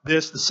about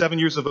this. The 7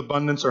 years of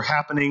abundance are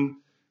happening.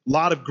 A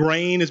lot of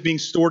grain is being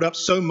stored up,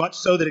 so much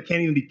so that it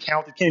can't even be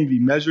counted, can't even be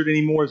measured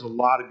anymore. There's a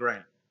lot of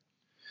grain.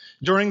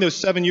 During those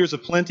 7 years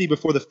of plenty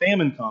before the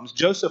famine comes,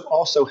 Joseph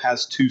also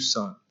has 2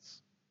 sons.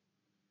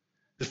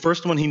 The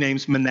first one he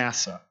names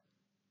Manasseh.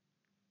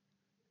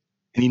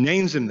 And he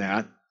names him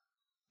that.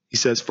 He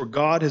says, "For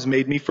God has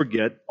made me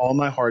forget all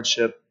my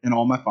hardship and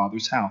all my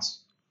father's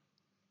house."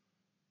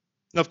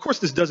 Now, of course,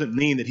 this doesn't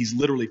mean that he's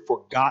literally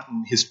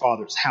forgotten his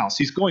father's house.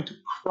 He's going to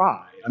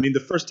cry. I mean, the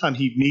first time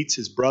he meets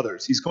his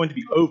brothers, he's going to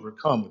be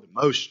overcome with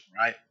emotion,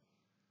 right?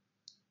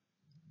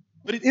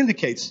 But it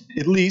indicates,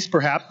 at least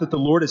perhaps, that the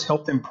Lord has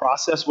helped him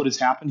process what has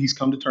happened. He's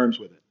come to terms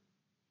with it.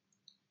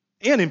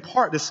 And in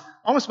part, this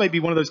almost may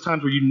be one of those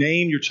times where you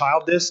name your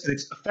child this, and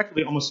it's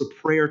effectively almost a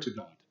prayer to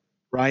God,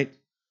 right?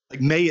 Like,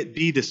 may it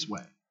be this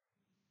way.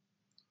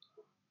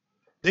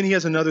 Then he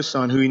has another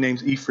son who he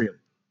names Ephraim.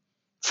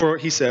 For,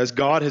 he says,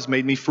 God has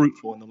made me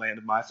fruitful in the land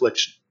of my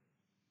affliction.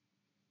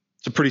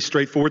 It's a pretty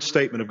straightforward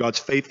statement of God's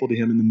faithful to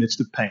him in the midst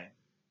of pain.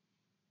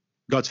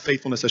 God's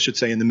faithfulness, I should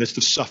say, in the midst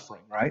of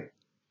suffering, right?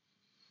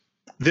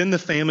 Then the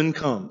famine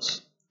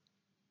comes.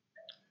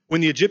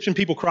 When the Egyptian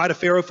people cry to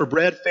Pharaoh for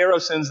bread, Pharaoh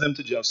sends them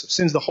to Joseph,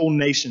 sends the whole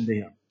nation to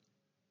him.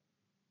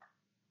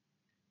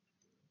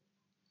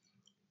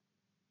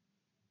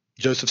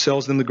 Joseph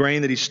sells them the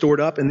grain that he's stored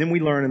up, and then we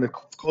learn in the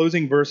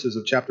closing verses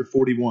of chapter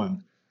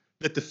 41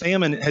 that the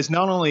famine has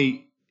not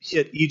only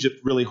hit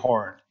Egypt really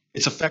hard,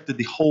 it's affected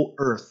the whole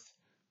earth,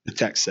 the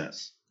text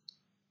says.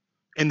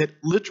 And that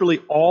literally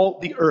all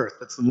the earth,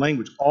 that's the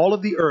language, all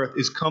of the earth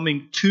is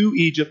coming to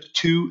Egypt,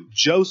 to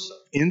Joseph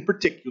in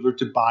particular,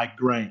 to buy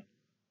grain.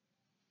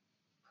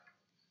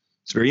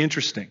 It's very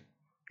interesting.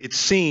 It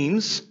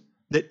seems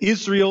that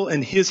Israel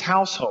and his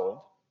household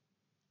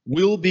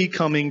will be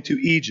coming to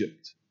Egypt.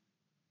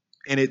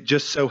 And it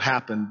just so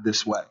happened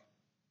this way,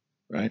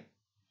 right?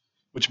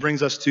 Which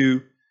brings us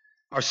to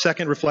our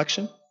second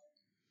reflection.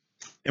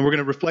 And we're going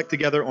to reflect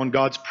together on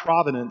God's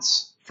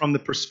providence from the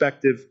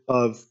perspective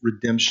of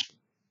redemption.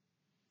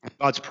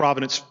 God's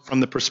providence from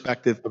the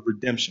perspective of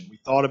redemption. We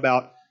thought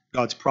about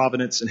God's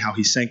providence and how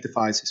he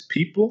sanctifies his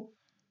people.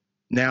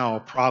 Now,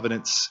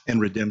 providence and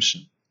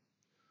redemption.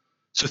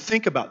 So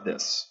think about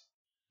this.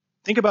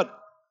 I'm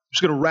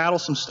just going to rattle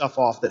some stuff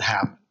off that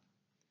happened.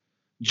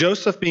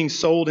 Joseph being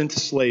sold into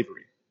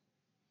slavery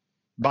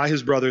by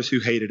his brothers who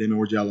hated him and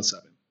were jealous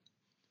of him.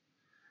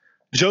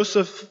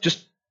 Joseph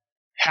just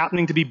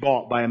happening to be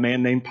bought by a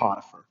man named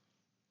Potiphar.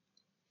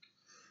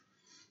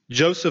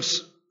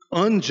 Joseph's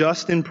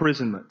unjust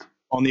imprisonment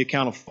on the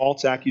account of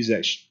false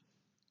accusation.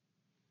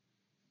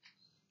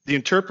 The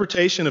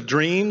interpretation of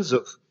dreams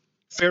of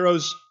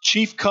Pharaoh's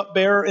chief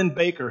cupbearer and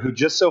baker who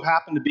just so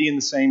happened to be in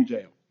the same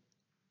jail.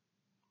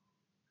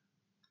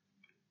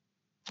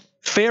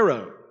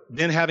 Pharaoh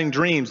then having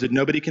dreams that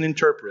nobody can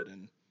interpret,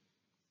 and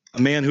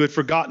a man who had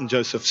forgotten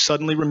Joseph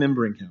suddenly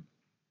remembering him.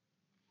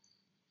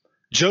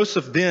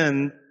 Joseph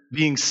then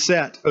being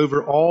set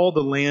over all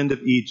the land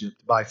of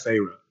Egypt by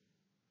Pharaoh.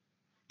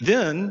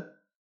 Then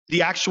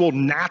the actual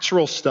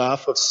natural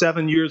stuff of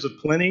 7 years of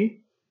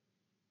plenty,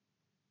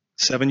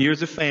 7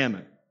 years of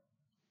famine,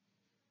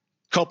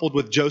 coupled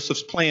with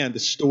Joseph's plan to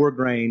store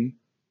grain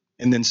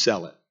and then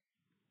sell it.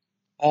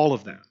 All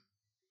of that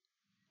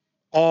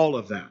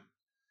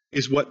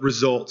is what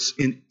results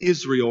in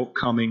Israel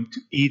coming to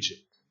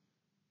Egypt.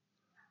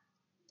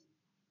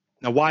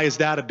 Now, why is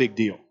that a big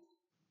deal?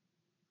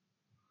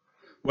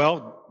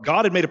 Well,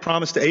 God had made a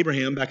promise to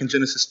Abraham back in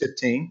Genesis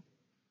 15.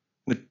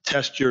 I'm going to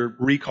test your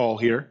recall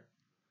here.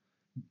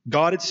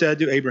 God had said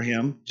to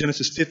Abraham,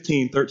 Genesis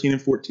 15, 13,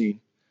 and 14,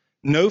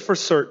 "Know for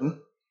certain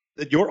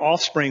that your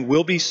offspring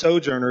will be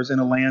sojourners in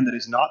a land that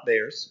is not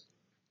theirs,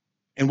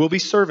 and will be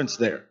servants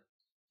there,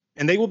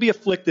 and they will be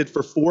afflicted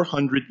for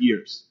 400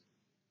 years.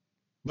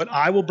 But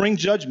I will bring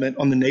judgment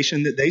on the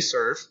nation that they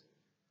serve,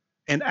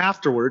 and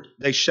afterward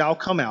they shall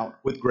come out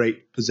with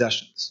great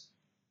possessions."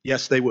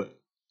 Yes, they would.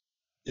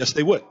 Yes,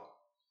 they would.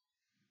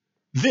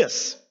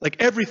 This,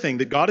 like everything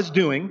that God is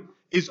doing,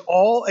 is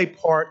all a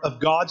part of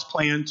God's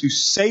plan to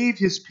save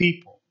his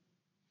people.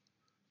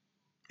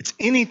 It's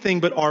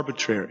anything but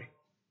arbitrary.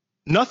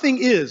 Nothing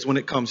is when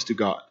it comes to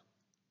God.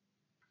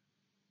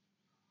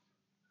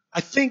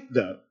 I think,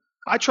 though,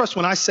 I trust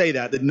when I say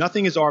that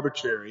nothing is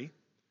arbitrary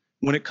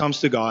when it comes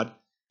to God.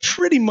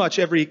 Pretty much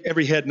every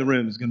head in the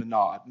room is going to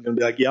nod. I'm going to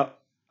be like, yep,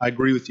 I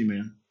agree with you,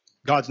 man.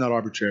 God's not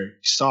arbitrary.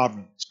 He's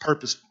sovereign. He's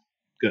purposeful.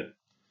 Good.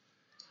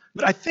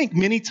 But I think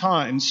many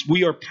times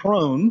we are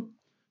prone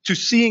to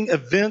seeing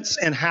events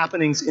and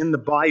happenings in the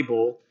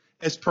Bible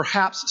as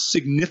perhaps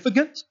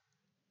significant,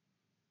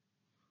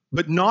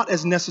 but not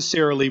as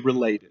necessarily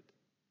related.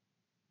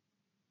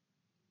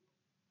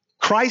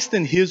 Christ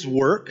and his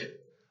work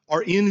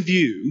are in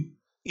view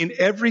in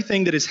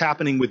everything that is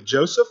happening with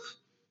Joseph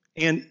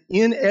and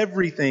in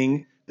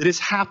everything that is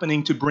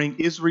happening to bring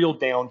Israel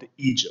down to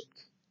Egypt.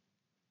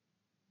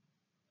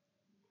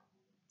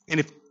 And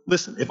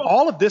if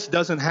all of this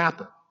doesn't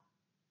happen,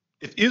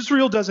 If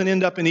Israel doesn't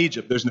end up in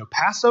Egypt, there's no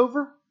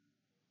Passover,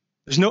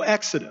 there's no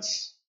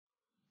Exodus.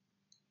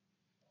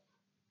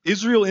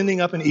 Israel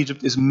ending up in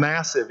Egypt is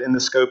massive in the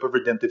scope of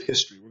redemptive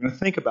history. We're going to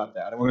think about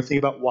that, and we're going to think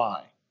about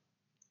why.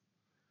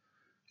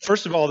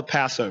 First of all, the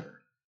Passover.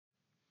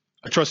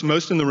 I trust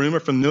most in the room are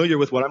familiar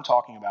with what I'm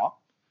talking about.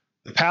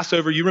 The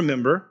Passover, you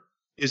remember,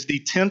 is the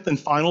 10th and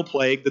final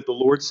plague that the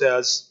Lord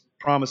says,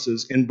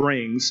 promises, and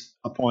brings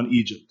upon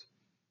Egypt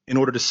in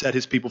order to set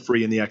his people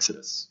free in the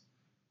Exodus.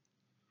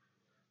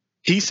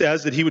 He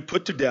says that he would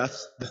put to death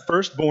the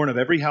firstborn of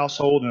every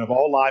household and of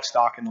all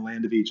livestock in the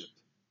land of Egypt.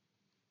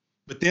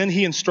 But then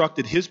he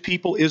instructed his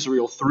people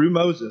Israel through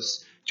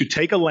Moses to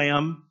take a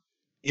lamb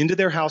into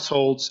their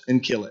households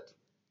and kill it.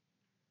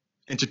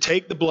 And to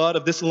take the blood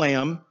of this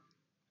lamb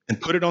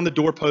and put it on the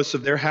doorposts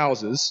of their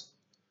houses.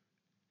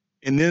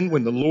 And then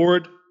when the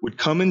Lord would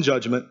come in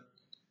judgment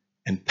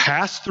and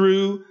pass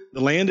through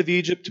the land of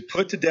Egypt to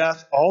put to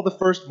death all the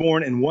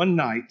firstborn in one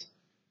night,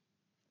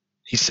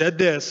 he said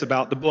this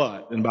about the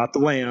blood and about the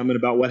lamb and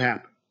about what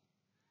happened.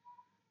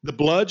 The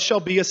blood shall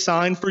be a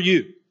sign for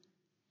you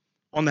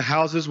on the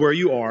houses where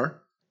you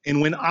are.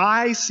 And when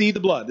I see the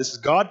blood, this is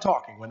God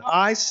talking, when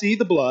I see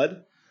the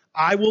blood,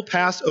 I will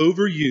pass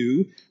over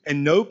you,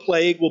 and no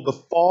plague will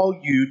befall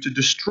you to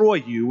destroy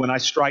you when I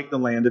strike the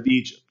land of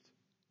Egypt.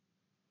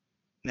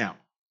 Now,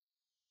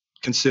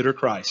 consider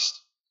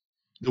Christ,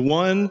 the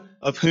one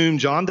of whom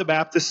John the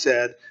Baptist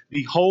said,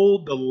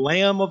 "Behold the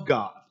Lamb of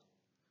God,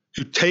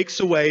 who takes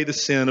away the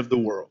sin of the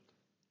world."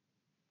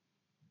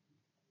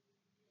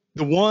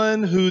 The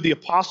one who the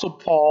Apostle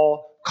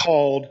Paul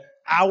called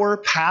our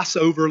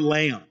Passover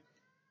Lamb.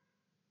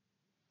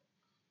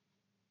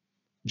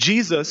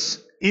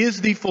 Jesus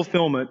is the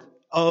fulfillment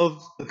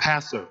of the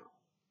Passover.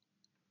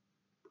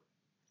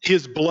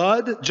 His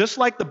blood, just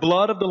like the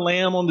blood of the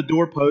lamb on the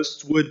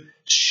doorposts, would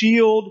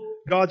shield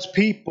God's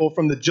people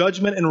from the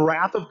judgment and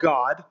wrath of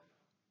God,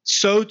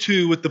 so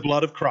too with the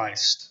blood of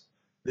Christ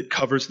that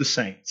covers the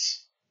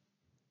saints.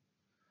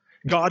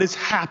 God is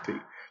happy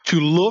to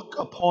look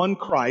upon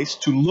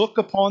Christ, to look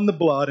upon the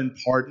blood and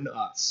pardon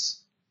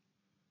us.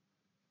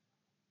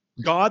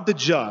 God the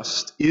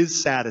just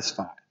is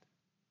satisfied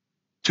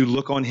to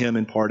look on him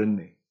and pardon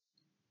me.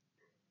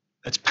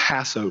 That's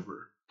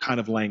Passover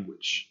kind of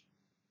language.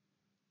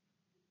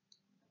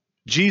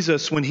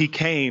 Jesus, when he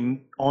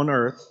came on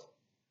earth,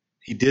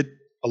 he did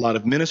a lot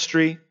of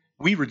ministry.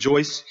 We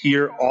rejoice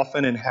here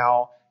often in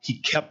how he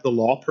kept the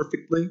law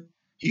perfectly.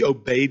 He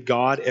obeyed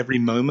God every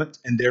moment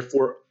and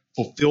therefore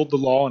fulfilled the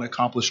law and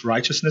accomplished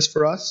righteousness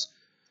for us.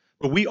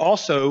 But we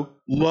also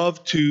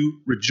love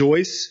to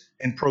rejoice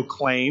and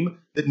proclaim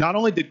that not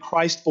only did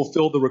Christ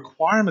fulfill the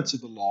requirements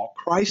of the law,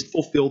 Christ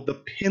fulfilled the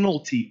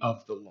penalty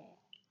of the law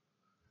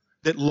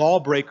that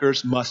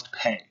lawbreakers must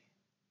pay.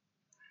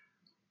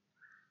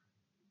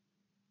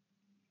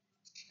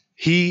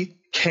 He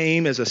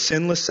came as a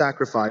sinless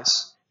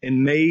sacrifice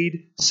and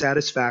made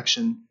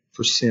satisfaction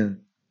for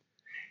sin.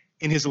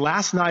 In his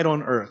last night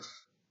on earth,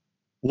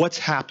 what's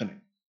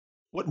happening?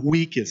 What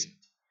week is it?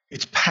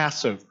 It's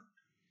Passover.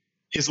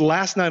 His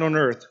last night on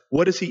earth,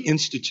 what does he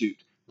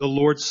institute? The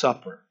Lord's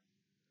Supper.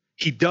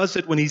 He does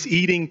it when he's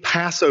eating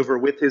Passover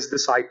with his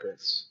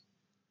disciples.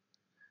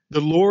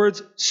 The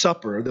Lord's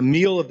Supper, the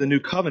meal of the new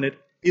covenant,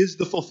 is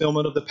the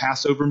fulfillment of the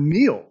Passover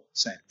meal,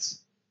 saints.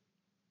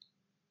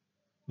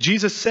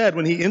 Jesus said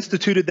when he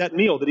instituted that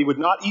meal that he would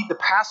not eat the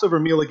Passover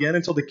meal again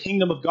until the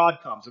kingdom of God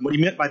comes. And what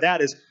he meant by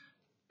that is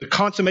the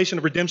consummation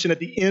of redemption at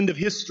the end of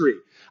history.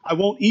 I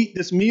won't eat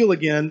this meal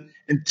again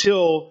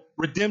until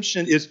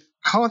redemption is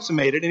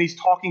consummated. And he's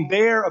talking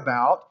there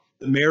about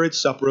the marriage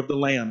supper of the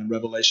Lamb in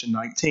Revelation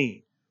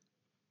 19.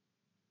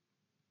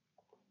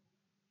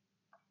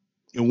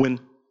 And when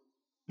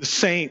the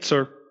saints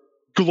are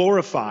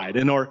glorified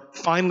and are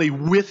finally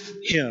with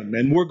him,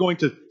 and we're going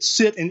to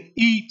sit and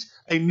eat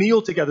a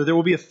meal together, there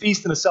will be a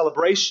feast and a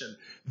celebration.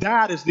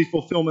 That is the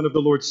fulfillment of the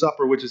Lord's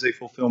Supper, which is a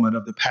fulfillment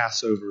of the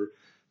Passover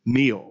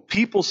meal.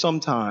 People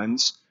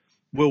sometimes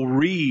will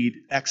read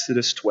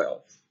Exodus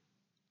 12,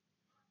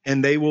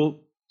 and they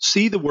will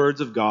see the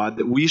words of God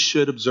that we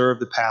should observe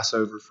the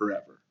Passover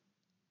forever.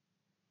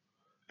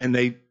 And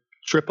they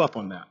trip up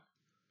on that.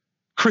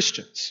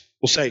 Christians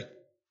will say,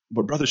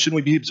 "But brother, shouldn't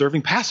we be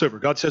observing Passover?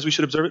 God says we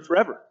should observe it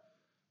forever."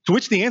 To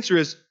which the answer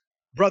is,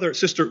 brother,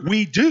 sister,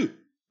 we do.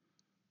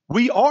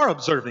 We are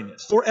observing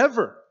it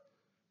forever,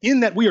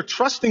 in that we are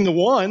trusting the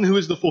one who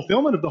is the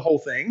fulfillment of the whole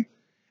thing.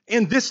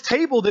 And this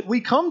table that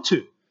we come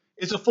to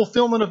is a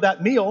fulfillment of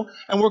that meal.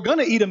 And we're going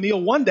to eat a meal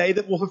one day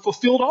that will have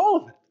fulfilled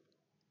all of it.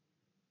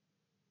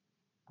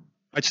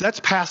 Right, so that's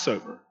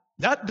Passover.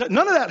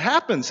 None of that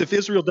happens if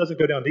Israel doesn't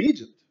go down to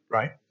Egypt,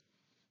 right?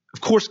 Of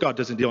course, God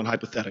doesn't deal in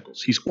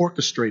hypotheticals. He's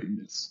orchestrating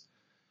this.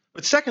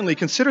 But secondly,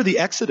 consider the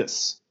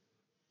Exodus.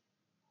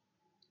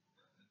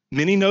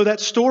 Many know that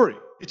story.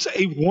 It's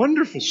a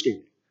wonderful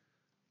story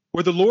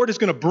where the Lord is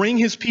going to bring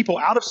his people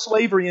out of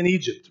slavery in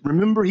Egypt.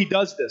 Remember, he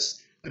does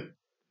this. The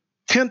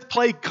 10th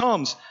plague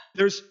comes.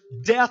 There's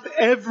death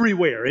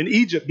everywhere in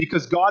Egypt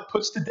because God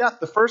puts to death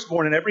the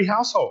firstborn in every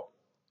household.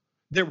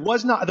 There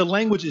was not, the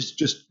language is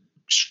just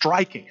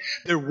striking.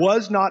 There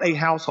was not a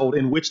household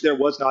in which there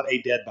was not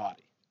a dead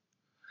body.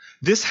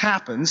 This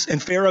happens,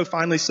 and Pharaoh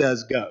finally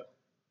says, go.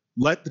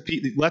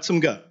 Lets them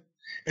go.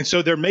 And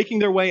so they're making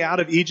their way out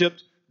of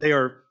Egypt. They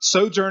are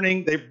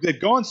sojourning. They've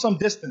gone some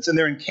distance, and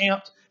they're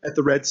encamped at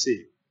the Red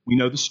Sea. We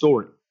know the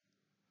story.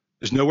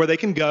 There's nowhere they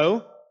can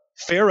go.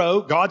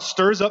 God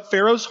stirs up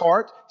Pharaoh's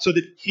heart so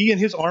that he and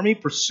his army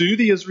pursue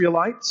the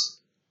Israelites.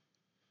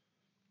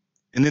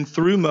 And then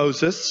through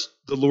Moses,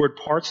 the Lord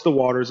parts the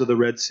waters of the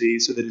Red Sea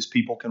so that his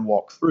people can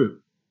walk through.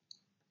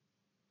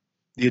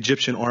 The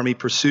Egyptian army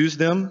pursues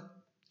them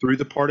through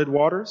the parted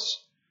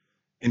waters,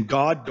 and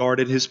God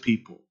guarded his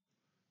people.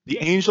 The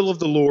angel of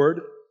the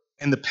Lord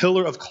and the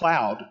pillar of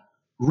cloud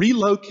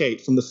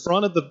relocate from the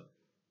front of the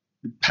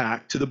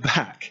pack to the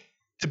back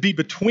to be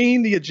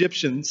between the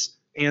Egyptians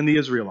and the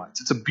Israelites.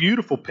 It's a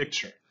beautiful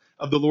picture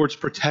of the Lord's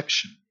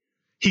protection.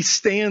 He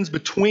stands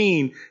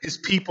between his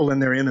people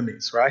and their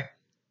enemies, right?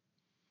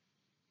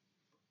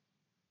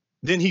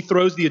 Then he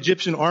throws the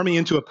Egyptian army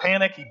into a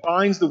panic. He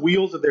binds the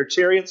wheels of their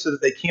chariots so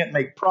that they can't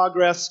make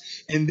progress.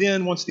 And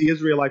then once the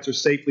Israelites are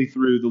safely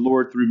through, the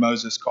Lord, through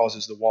Moses,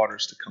 causes the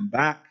waters to come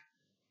back.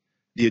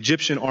 The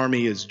Egyptian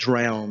army is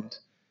drowned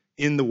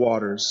in the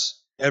waters,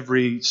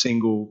 every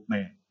single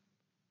man.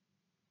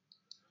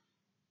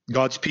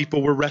 God's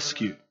people were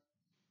rescued.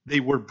 They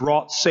were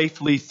brought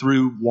safely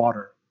through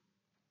water,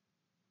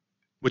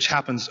 which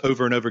happens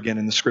over and over again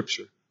in the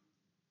scripture.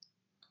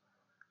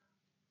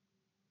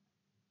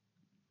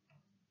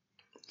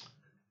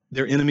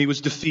 Their enemy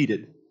was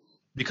defeated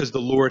because the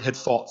Lord had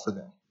fought for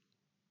them.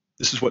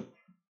 This is what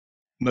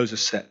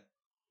Moses said.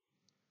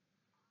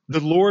 The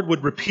Lord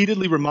would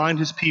repeatedly remind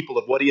his people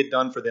of what he had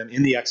done for them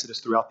in the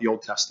Exodus throughout the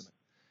Old Testament.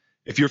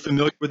 If you're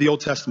familiar with the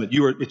Old Testament,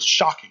 it's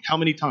shocking how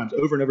many times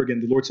over and over again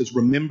the Lord says,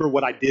 remember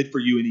what I did for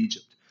you in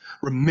Egypt.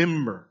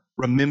 Remember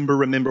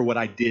what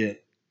I did.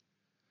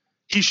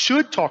 He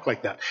should talk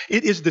like that.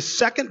 It is the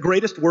second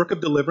greatest work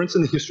of deliverance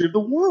in the history of the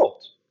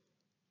world.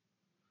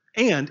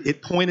 And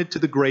it pointed to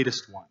the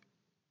greatest one.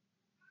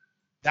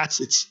 That's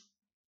its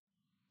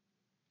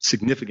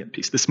significant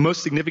piece. This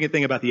most significant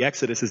thing about the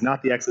Exodus is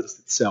not the Exodus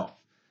itself.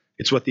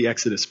 It's what the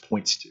Exodus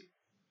points to.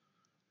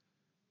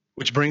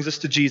 Which brings us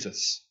to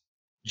Jesus.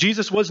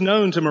 Jesus was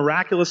known to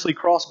miraculously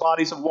cross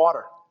bodies of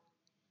water.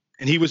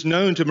 And he was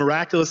known to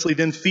miraculously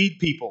then feed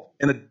people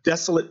in a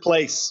desolate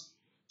place.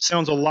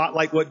 Sounds a lot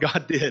like what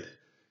God did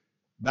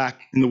back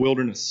in the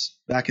wilderness,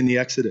 back in the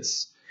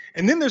Exodus.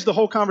 And then there's the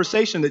whole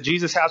conversation that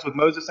Jesus has with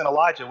Moses and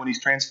Elijah when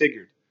he's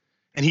transfigured.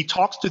 And he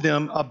talks to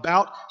them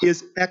about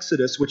his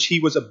Exodus, which he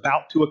was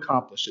about to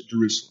accomplish at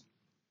Jerusalem.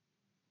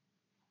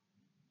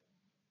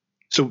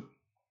 So,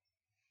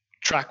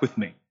 track with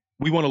me.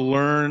 We want to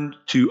learn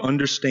to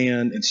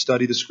understand and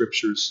study the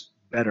scriptures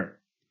better.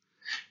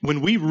 When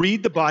we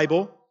read the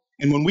Bible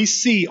and when we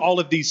see all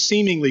of these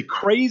seemingly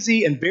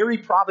crazy and very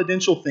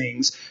providential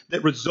things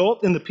that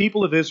result in the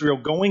people of Israel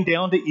going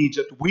down to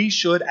Egypt, we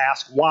should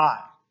ask why.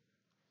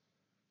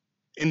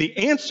 And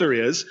the answer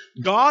is,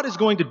 God is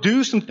going to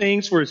do some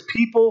things for his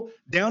people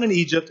down in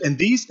Egypt, and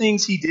these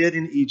things he did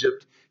in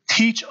Egypt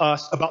teach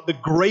us about the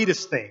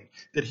greatest thing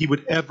that he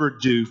would ever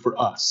do for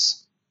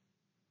us.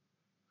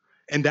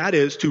 And that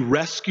is to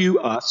rescue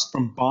us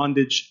from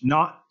bondage,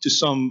 not to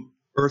some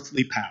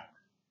earthly power,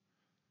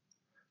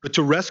 but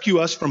to rescue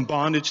us from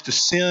bondage to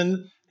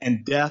sin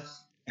and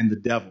death and the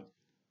devil.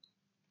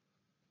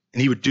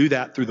 And he would do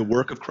that through the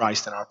work of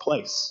Christ in our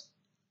place.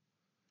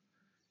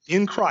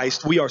 In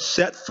Christ, we are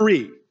set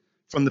free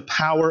from the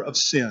power of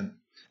sin.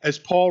 As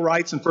Paul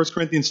writes in 1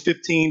 Corinthians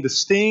 15, the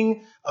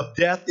sting of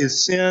death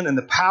is sin, and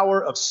the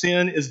power of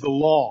sin is the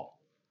law.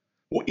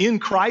 Well, in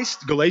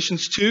Christ,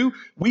 Galatians 2,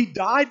 we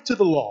died to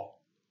the law.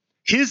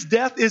 His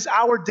death is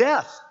our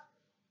death.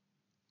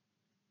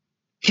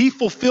 He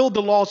fulfilled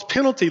the law's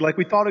penalty like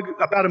we thought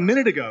about a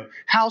minute ago.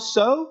 How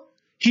so?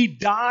 He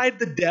died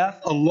the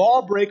death a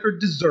lawbreaker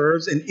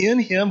deserves, and in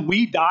him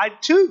we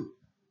died too.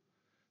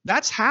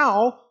 That's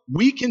how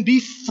we can be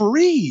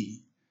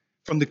free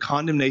from the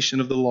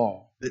condemnation of the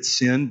law that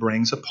sin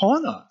brings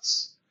upon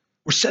us.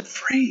 We're set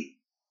free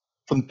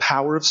from the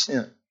power of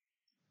sin.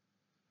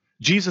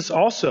 Jesus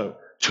also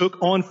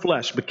took on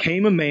flesh,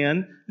 became a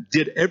man,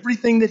 did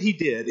everything that he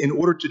did in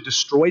order to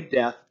destroy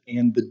death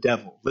and the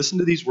devil. Listen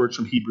to these words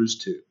from Hebrews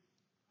 2.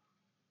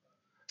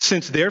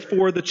 Since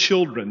therefore the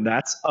children,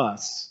 that's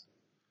us,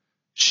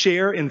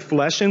 share in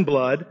flesh and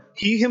blood,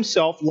 he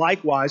himself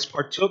likewise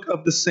partook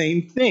of the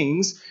same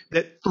things,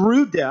 that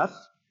through death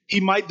he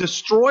might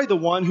destroy the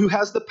one who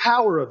has the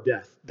power of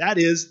death, that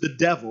is, the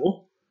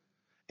devil,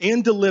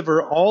 and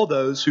deliver all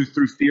those who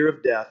through fear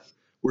of death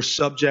were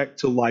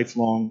subject to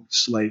lifelong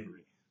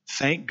slavery.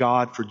 Thank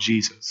God for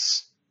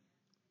Jesus.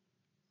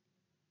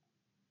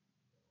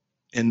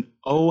 And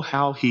oh,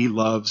 how he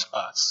loves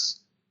us,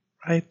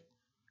 right?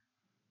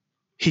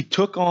 He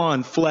took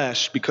on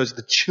flesh because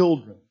the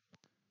children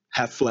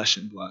have flesh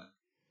and blood.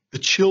 The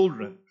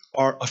children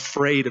are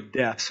afraid of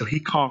death, so he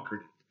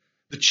conquered it.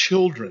 The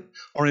children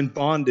are in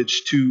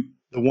bondage to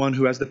the one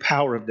who has the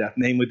power of death,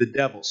 namely the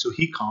devil, so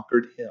he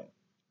conquered him.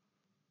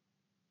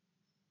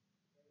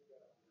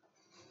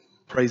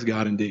 Praise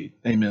God indeed.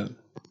 Amen.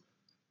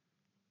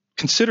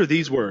 Consider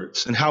these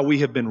words and how we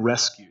have been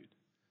rescued.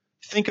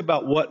 Think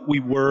about what we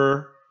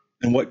were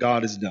and what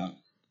God has done.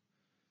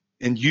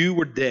 And you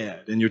were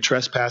dead in your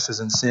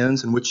trespasses and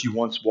sins in which you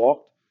once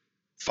walked,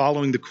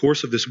 following the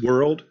course of this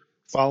world,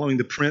 following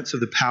the prince of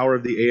the power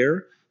of the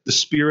air, the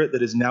spirit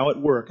that is now at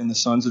work in the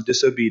sons of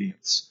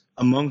disobedience,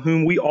 among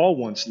whom we all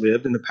once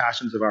lived in the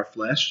passions of our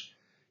flesh,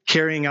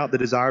 carrying out the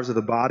desires of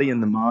the body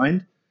and the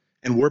mind,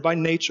 and were by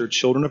nature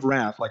children of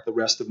wrath like the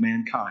rest of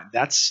mankind.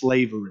 That's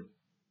slavery.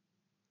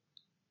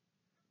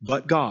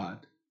 But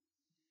God,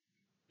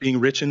 being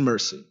rich in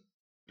mercy,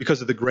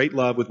 because of the great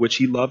love with which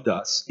he loved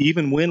us,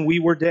 even when we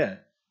were dead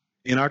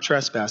in our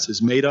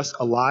trespasses, made us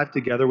alive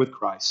together with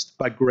Christ.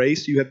 By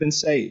grace you have been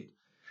saved,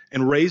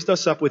 and raised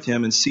us up with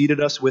him and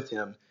seated us with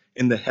him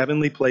in the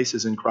heavenly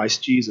places in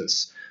Christ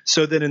Jesus,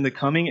 so that in the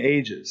coming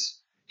ages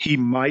he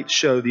might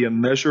show the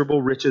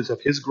immeasurable riches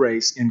of his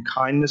grace in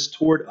kindness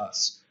toward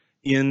us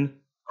in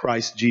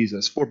Christ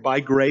Jesus. For by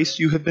grace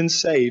you have been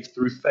saved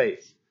through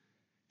faith.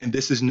 And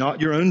this is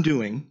not your own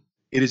doing,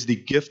 it is the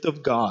gift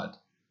of God,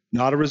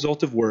 not a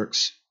result of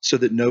works, so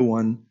that no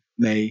one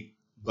may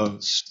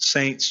boast.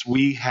 Saints,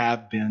 we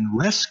have been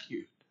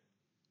rescued.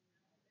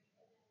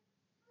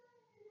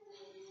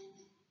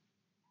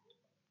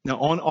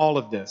 Now, on all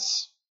of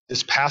this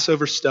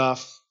Passover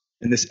stuff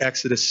and this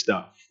Exodus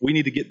stuff, we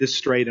need to get this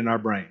straight in our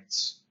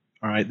brains.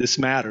 All right, this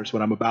matters,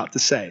 what I'm about to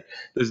say.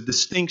 There's a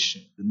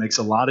distinction that makes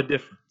a lot of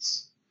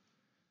difference.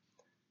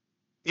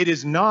 It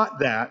is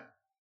not that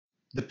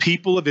the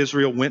people of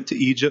Israel went to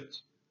Egypt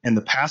and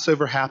the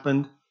Passover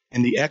happened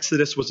and the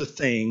Exodus was a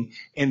thing,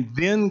 and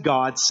then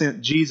God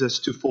sent Jesus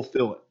to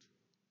fulfill it.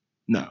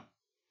 No.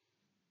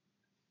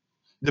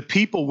 The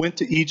people went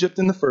to Egypt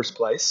in the first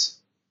place.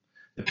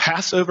 The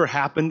Passover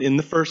happened in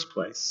the first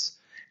place.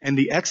 And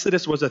the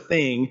Exodus was a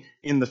thing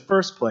in the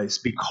first place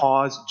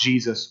because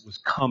Jesus was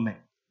coming.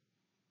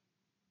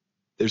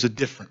 There's a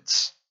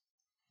difference.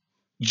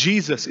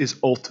 Jesus is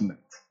ultimate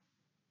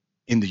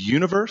in the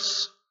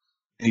universe,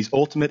 and he's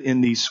ultimate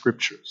in these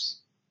scriptures.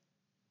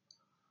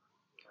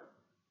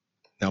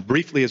 Now,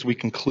 briefly as we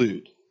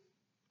conclude,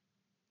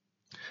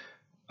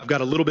 I've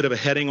got a little bit of a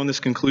heading on this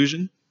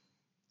conclusion.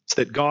 It's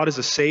that God is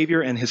a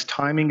Savior and his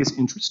timing is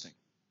interesting.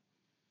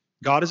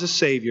 God is a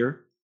Savior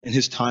and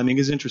his timing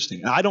is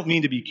interesting. And I don't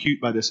mean to be cute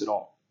by this at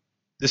all.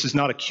 This is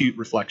not a cute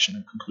reflection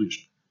and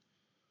conclusion.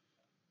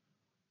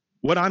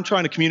 What I'm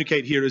trying to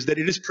communicate here is that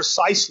it is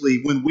precisely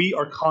when we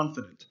are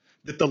confident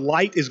that the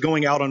light is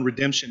going out on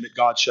redemption that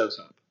God shows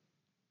up.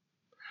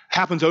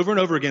 Happens over and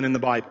over again in the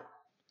Bible.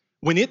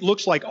 When it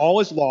looks like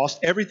all is lost,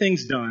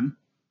 everything's done,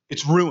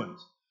 it's ruined.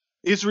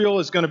 Israel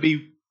is going to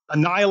be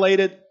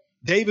annihilated.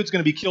 David's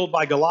going to be killed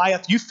by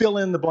Goliath. You fill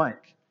in the blank.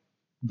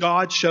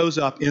 God shows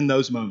up in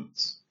those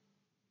moments.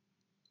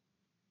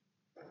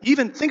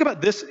 Even think about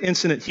this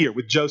incident here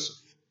with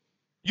Joseph.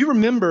 You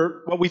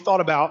remember what we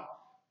thought about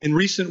in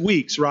recent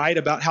weeks, right?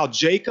 About how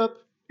Jacob,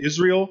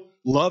 Israel,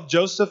 loved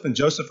Joseph, and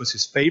Joseph was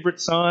his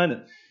favorite son.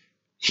 And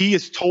he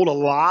is told a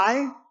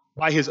lie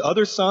by his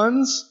other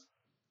sons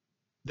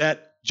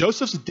that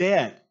Joseph's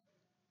dead.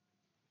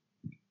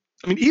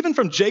 I mean, even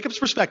from Jacob's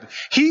perspective,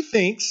 he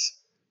thinks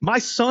my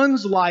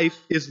son's life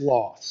is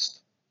lost.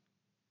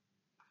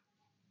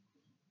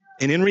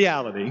 And in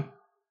reality,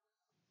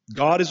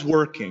 God is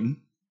working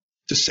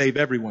to save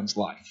everyone's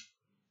life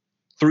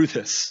through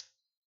this.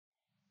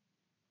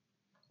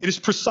 It is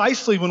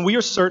precisely when we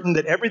are certain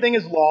that everything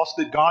is lost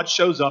that God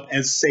shows up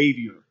as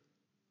Savior.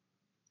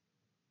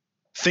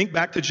 Think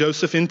back to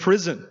Joseph in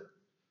prison.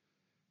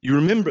 You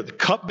remember the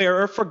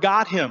cupbearer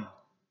forgot him,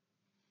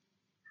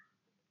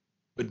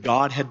 but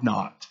God had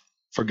not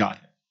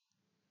forgotten him.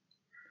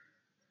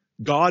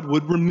 God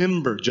would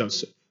remember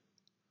Joseph.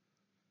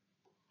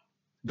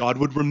 God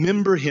would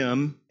remember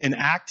him and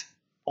act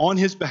on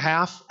his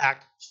behalf,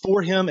 act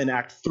for him, and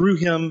act through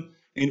him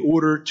in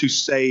order to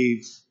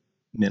save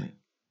many.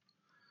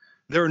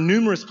 There are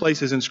numerous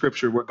places in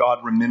Scripture where God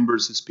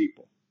remembers his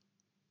people.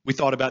 We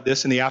thought about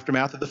this in the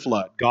aftermath of the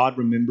flood. God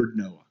remembered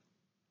Noah.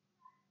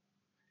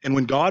 And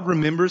when God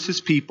remembers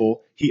his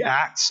people, he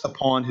acts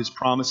upon his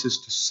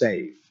promises to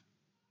save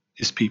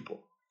his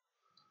people.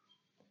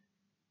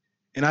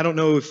 And I don't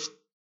know if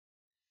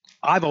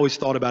I've always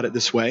thought about it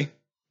this way.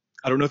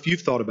 I don't know if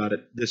you've thought about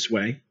it this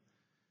way.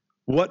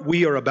 What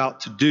we are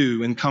about to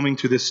do in coming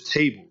to this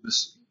table,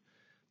 this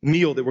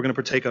meal that we're going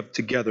to partake of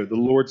together, the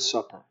Lord's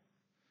Supper.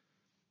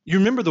 You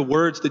remember the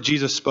words that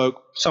Jesus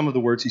spoke, some of the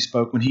words he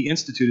spoke when he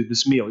instituted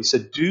this meal. He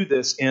said, do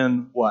this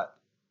in what?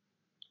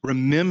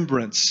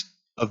 Remembrance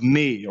of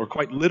me, or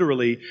quite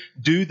literally,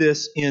 do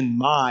this in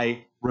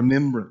my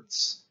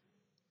remembrance.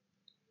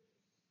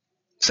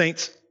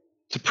 Saints,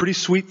 it's a pretty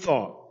sweet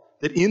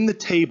thought that in the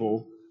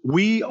table,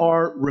 we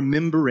are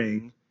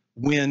remembering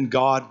when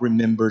God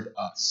remembered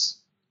us.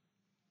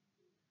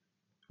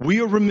 We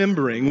are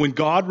remembering when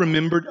God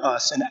remembered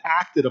us and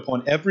acted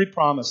upon every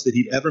promise that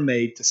he'd ever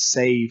made to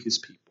save his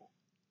people.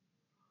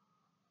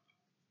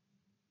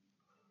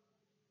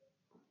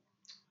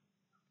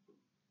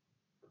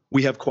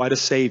 We have quite a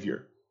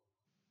Savior.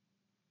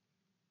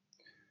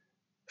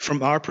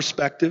 From our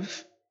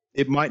perspective,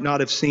 it might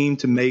not have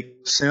seemed to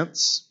make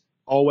sense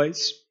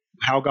always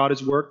how God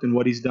has worked and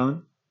what he's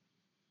done.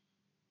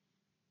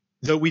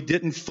 Though we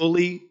didn't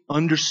fully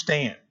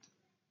understand,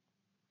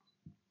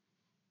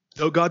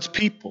 though God's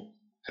people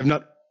have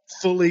not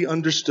fully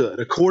understood,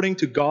 according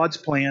to God's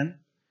plan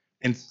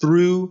and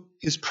through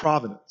his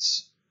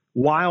providence,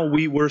 while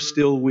we were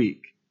still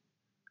weak,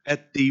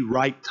 at the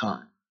right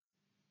time,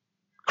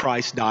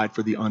 Christ died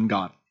for the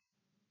ungodly.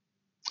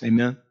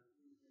 Amen?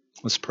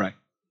 Let's pray.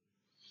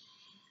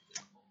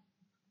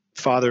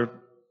 Father,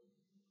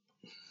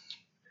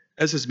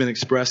 as has been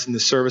expressed in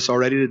the service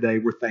already today,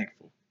 we're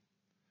thankful.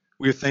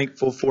 We are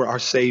thankful for our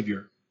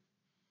Savior,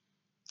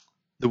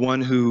 the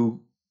one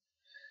who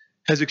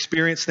has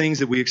experienced things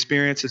that we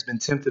experience, has been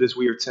tempted as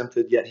we are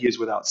tempted, yet he is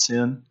without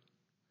sin.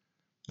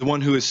 The one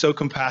who is so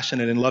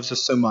compassionate and loves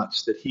us so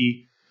much that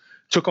he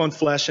took on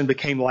flesh and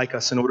became like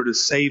us in order to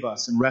save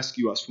us and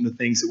rescue us from the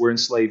things that we're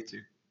enslaved to.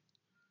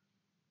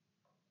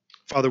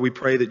 Father, we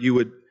pray that you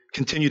would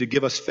continue to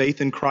give us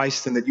faith in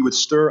Christ and that you would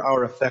stir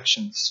our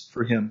affections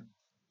for him.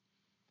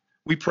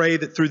 We pray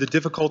that through the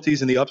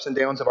difficulties and the ups and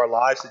downs of our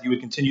lives, that you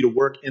would continue to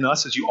work in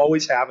us as you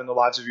always have in the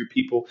lives of your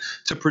people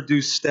to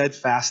produce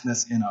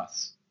steadfastness in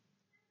us.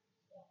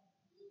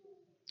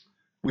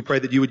 We pray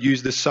that you would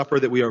use this supper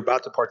that we are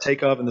about to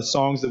partake of and the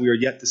songs that we are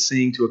yet to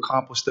sing to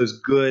accomplish those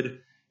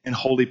good and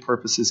holy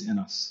purposes in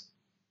us.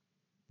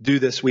 Do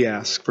this, we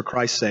ask, for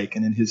Christ's sake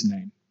and in his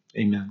name.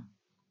 Amen.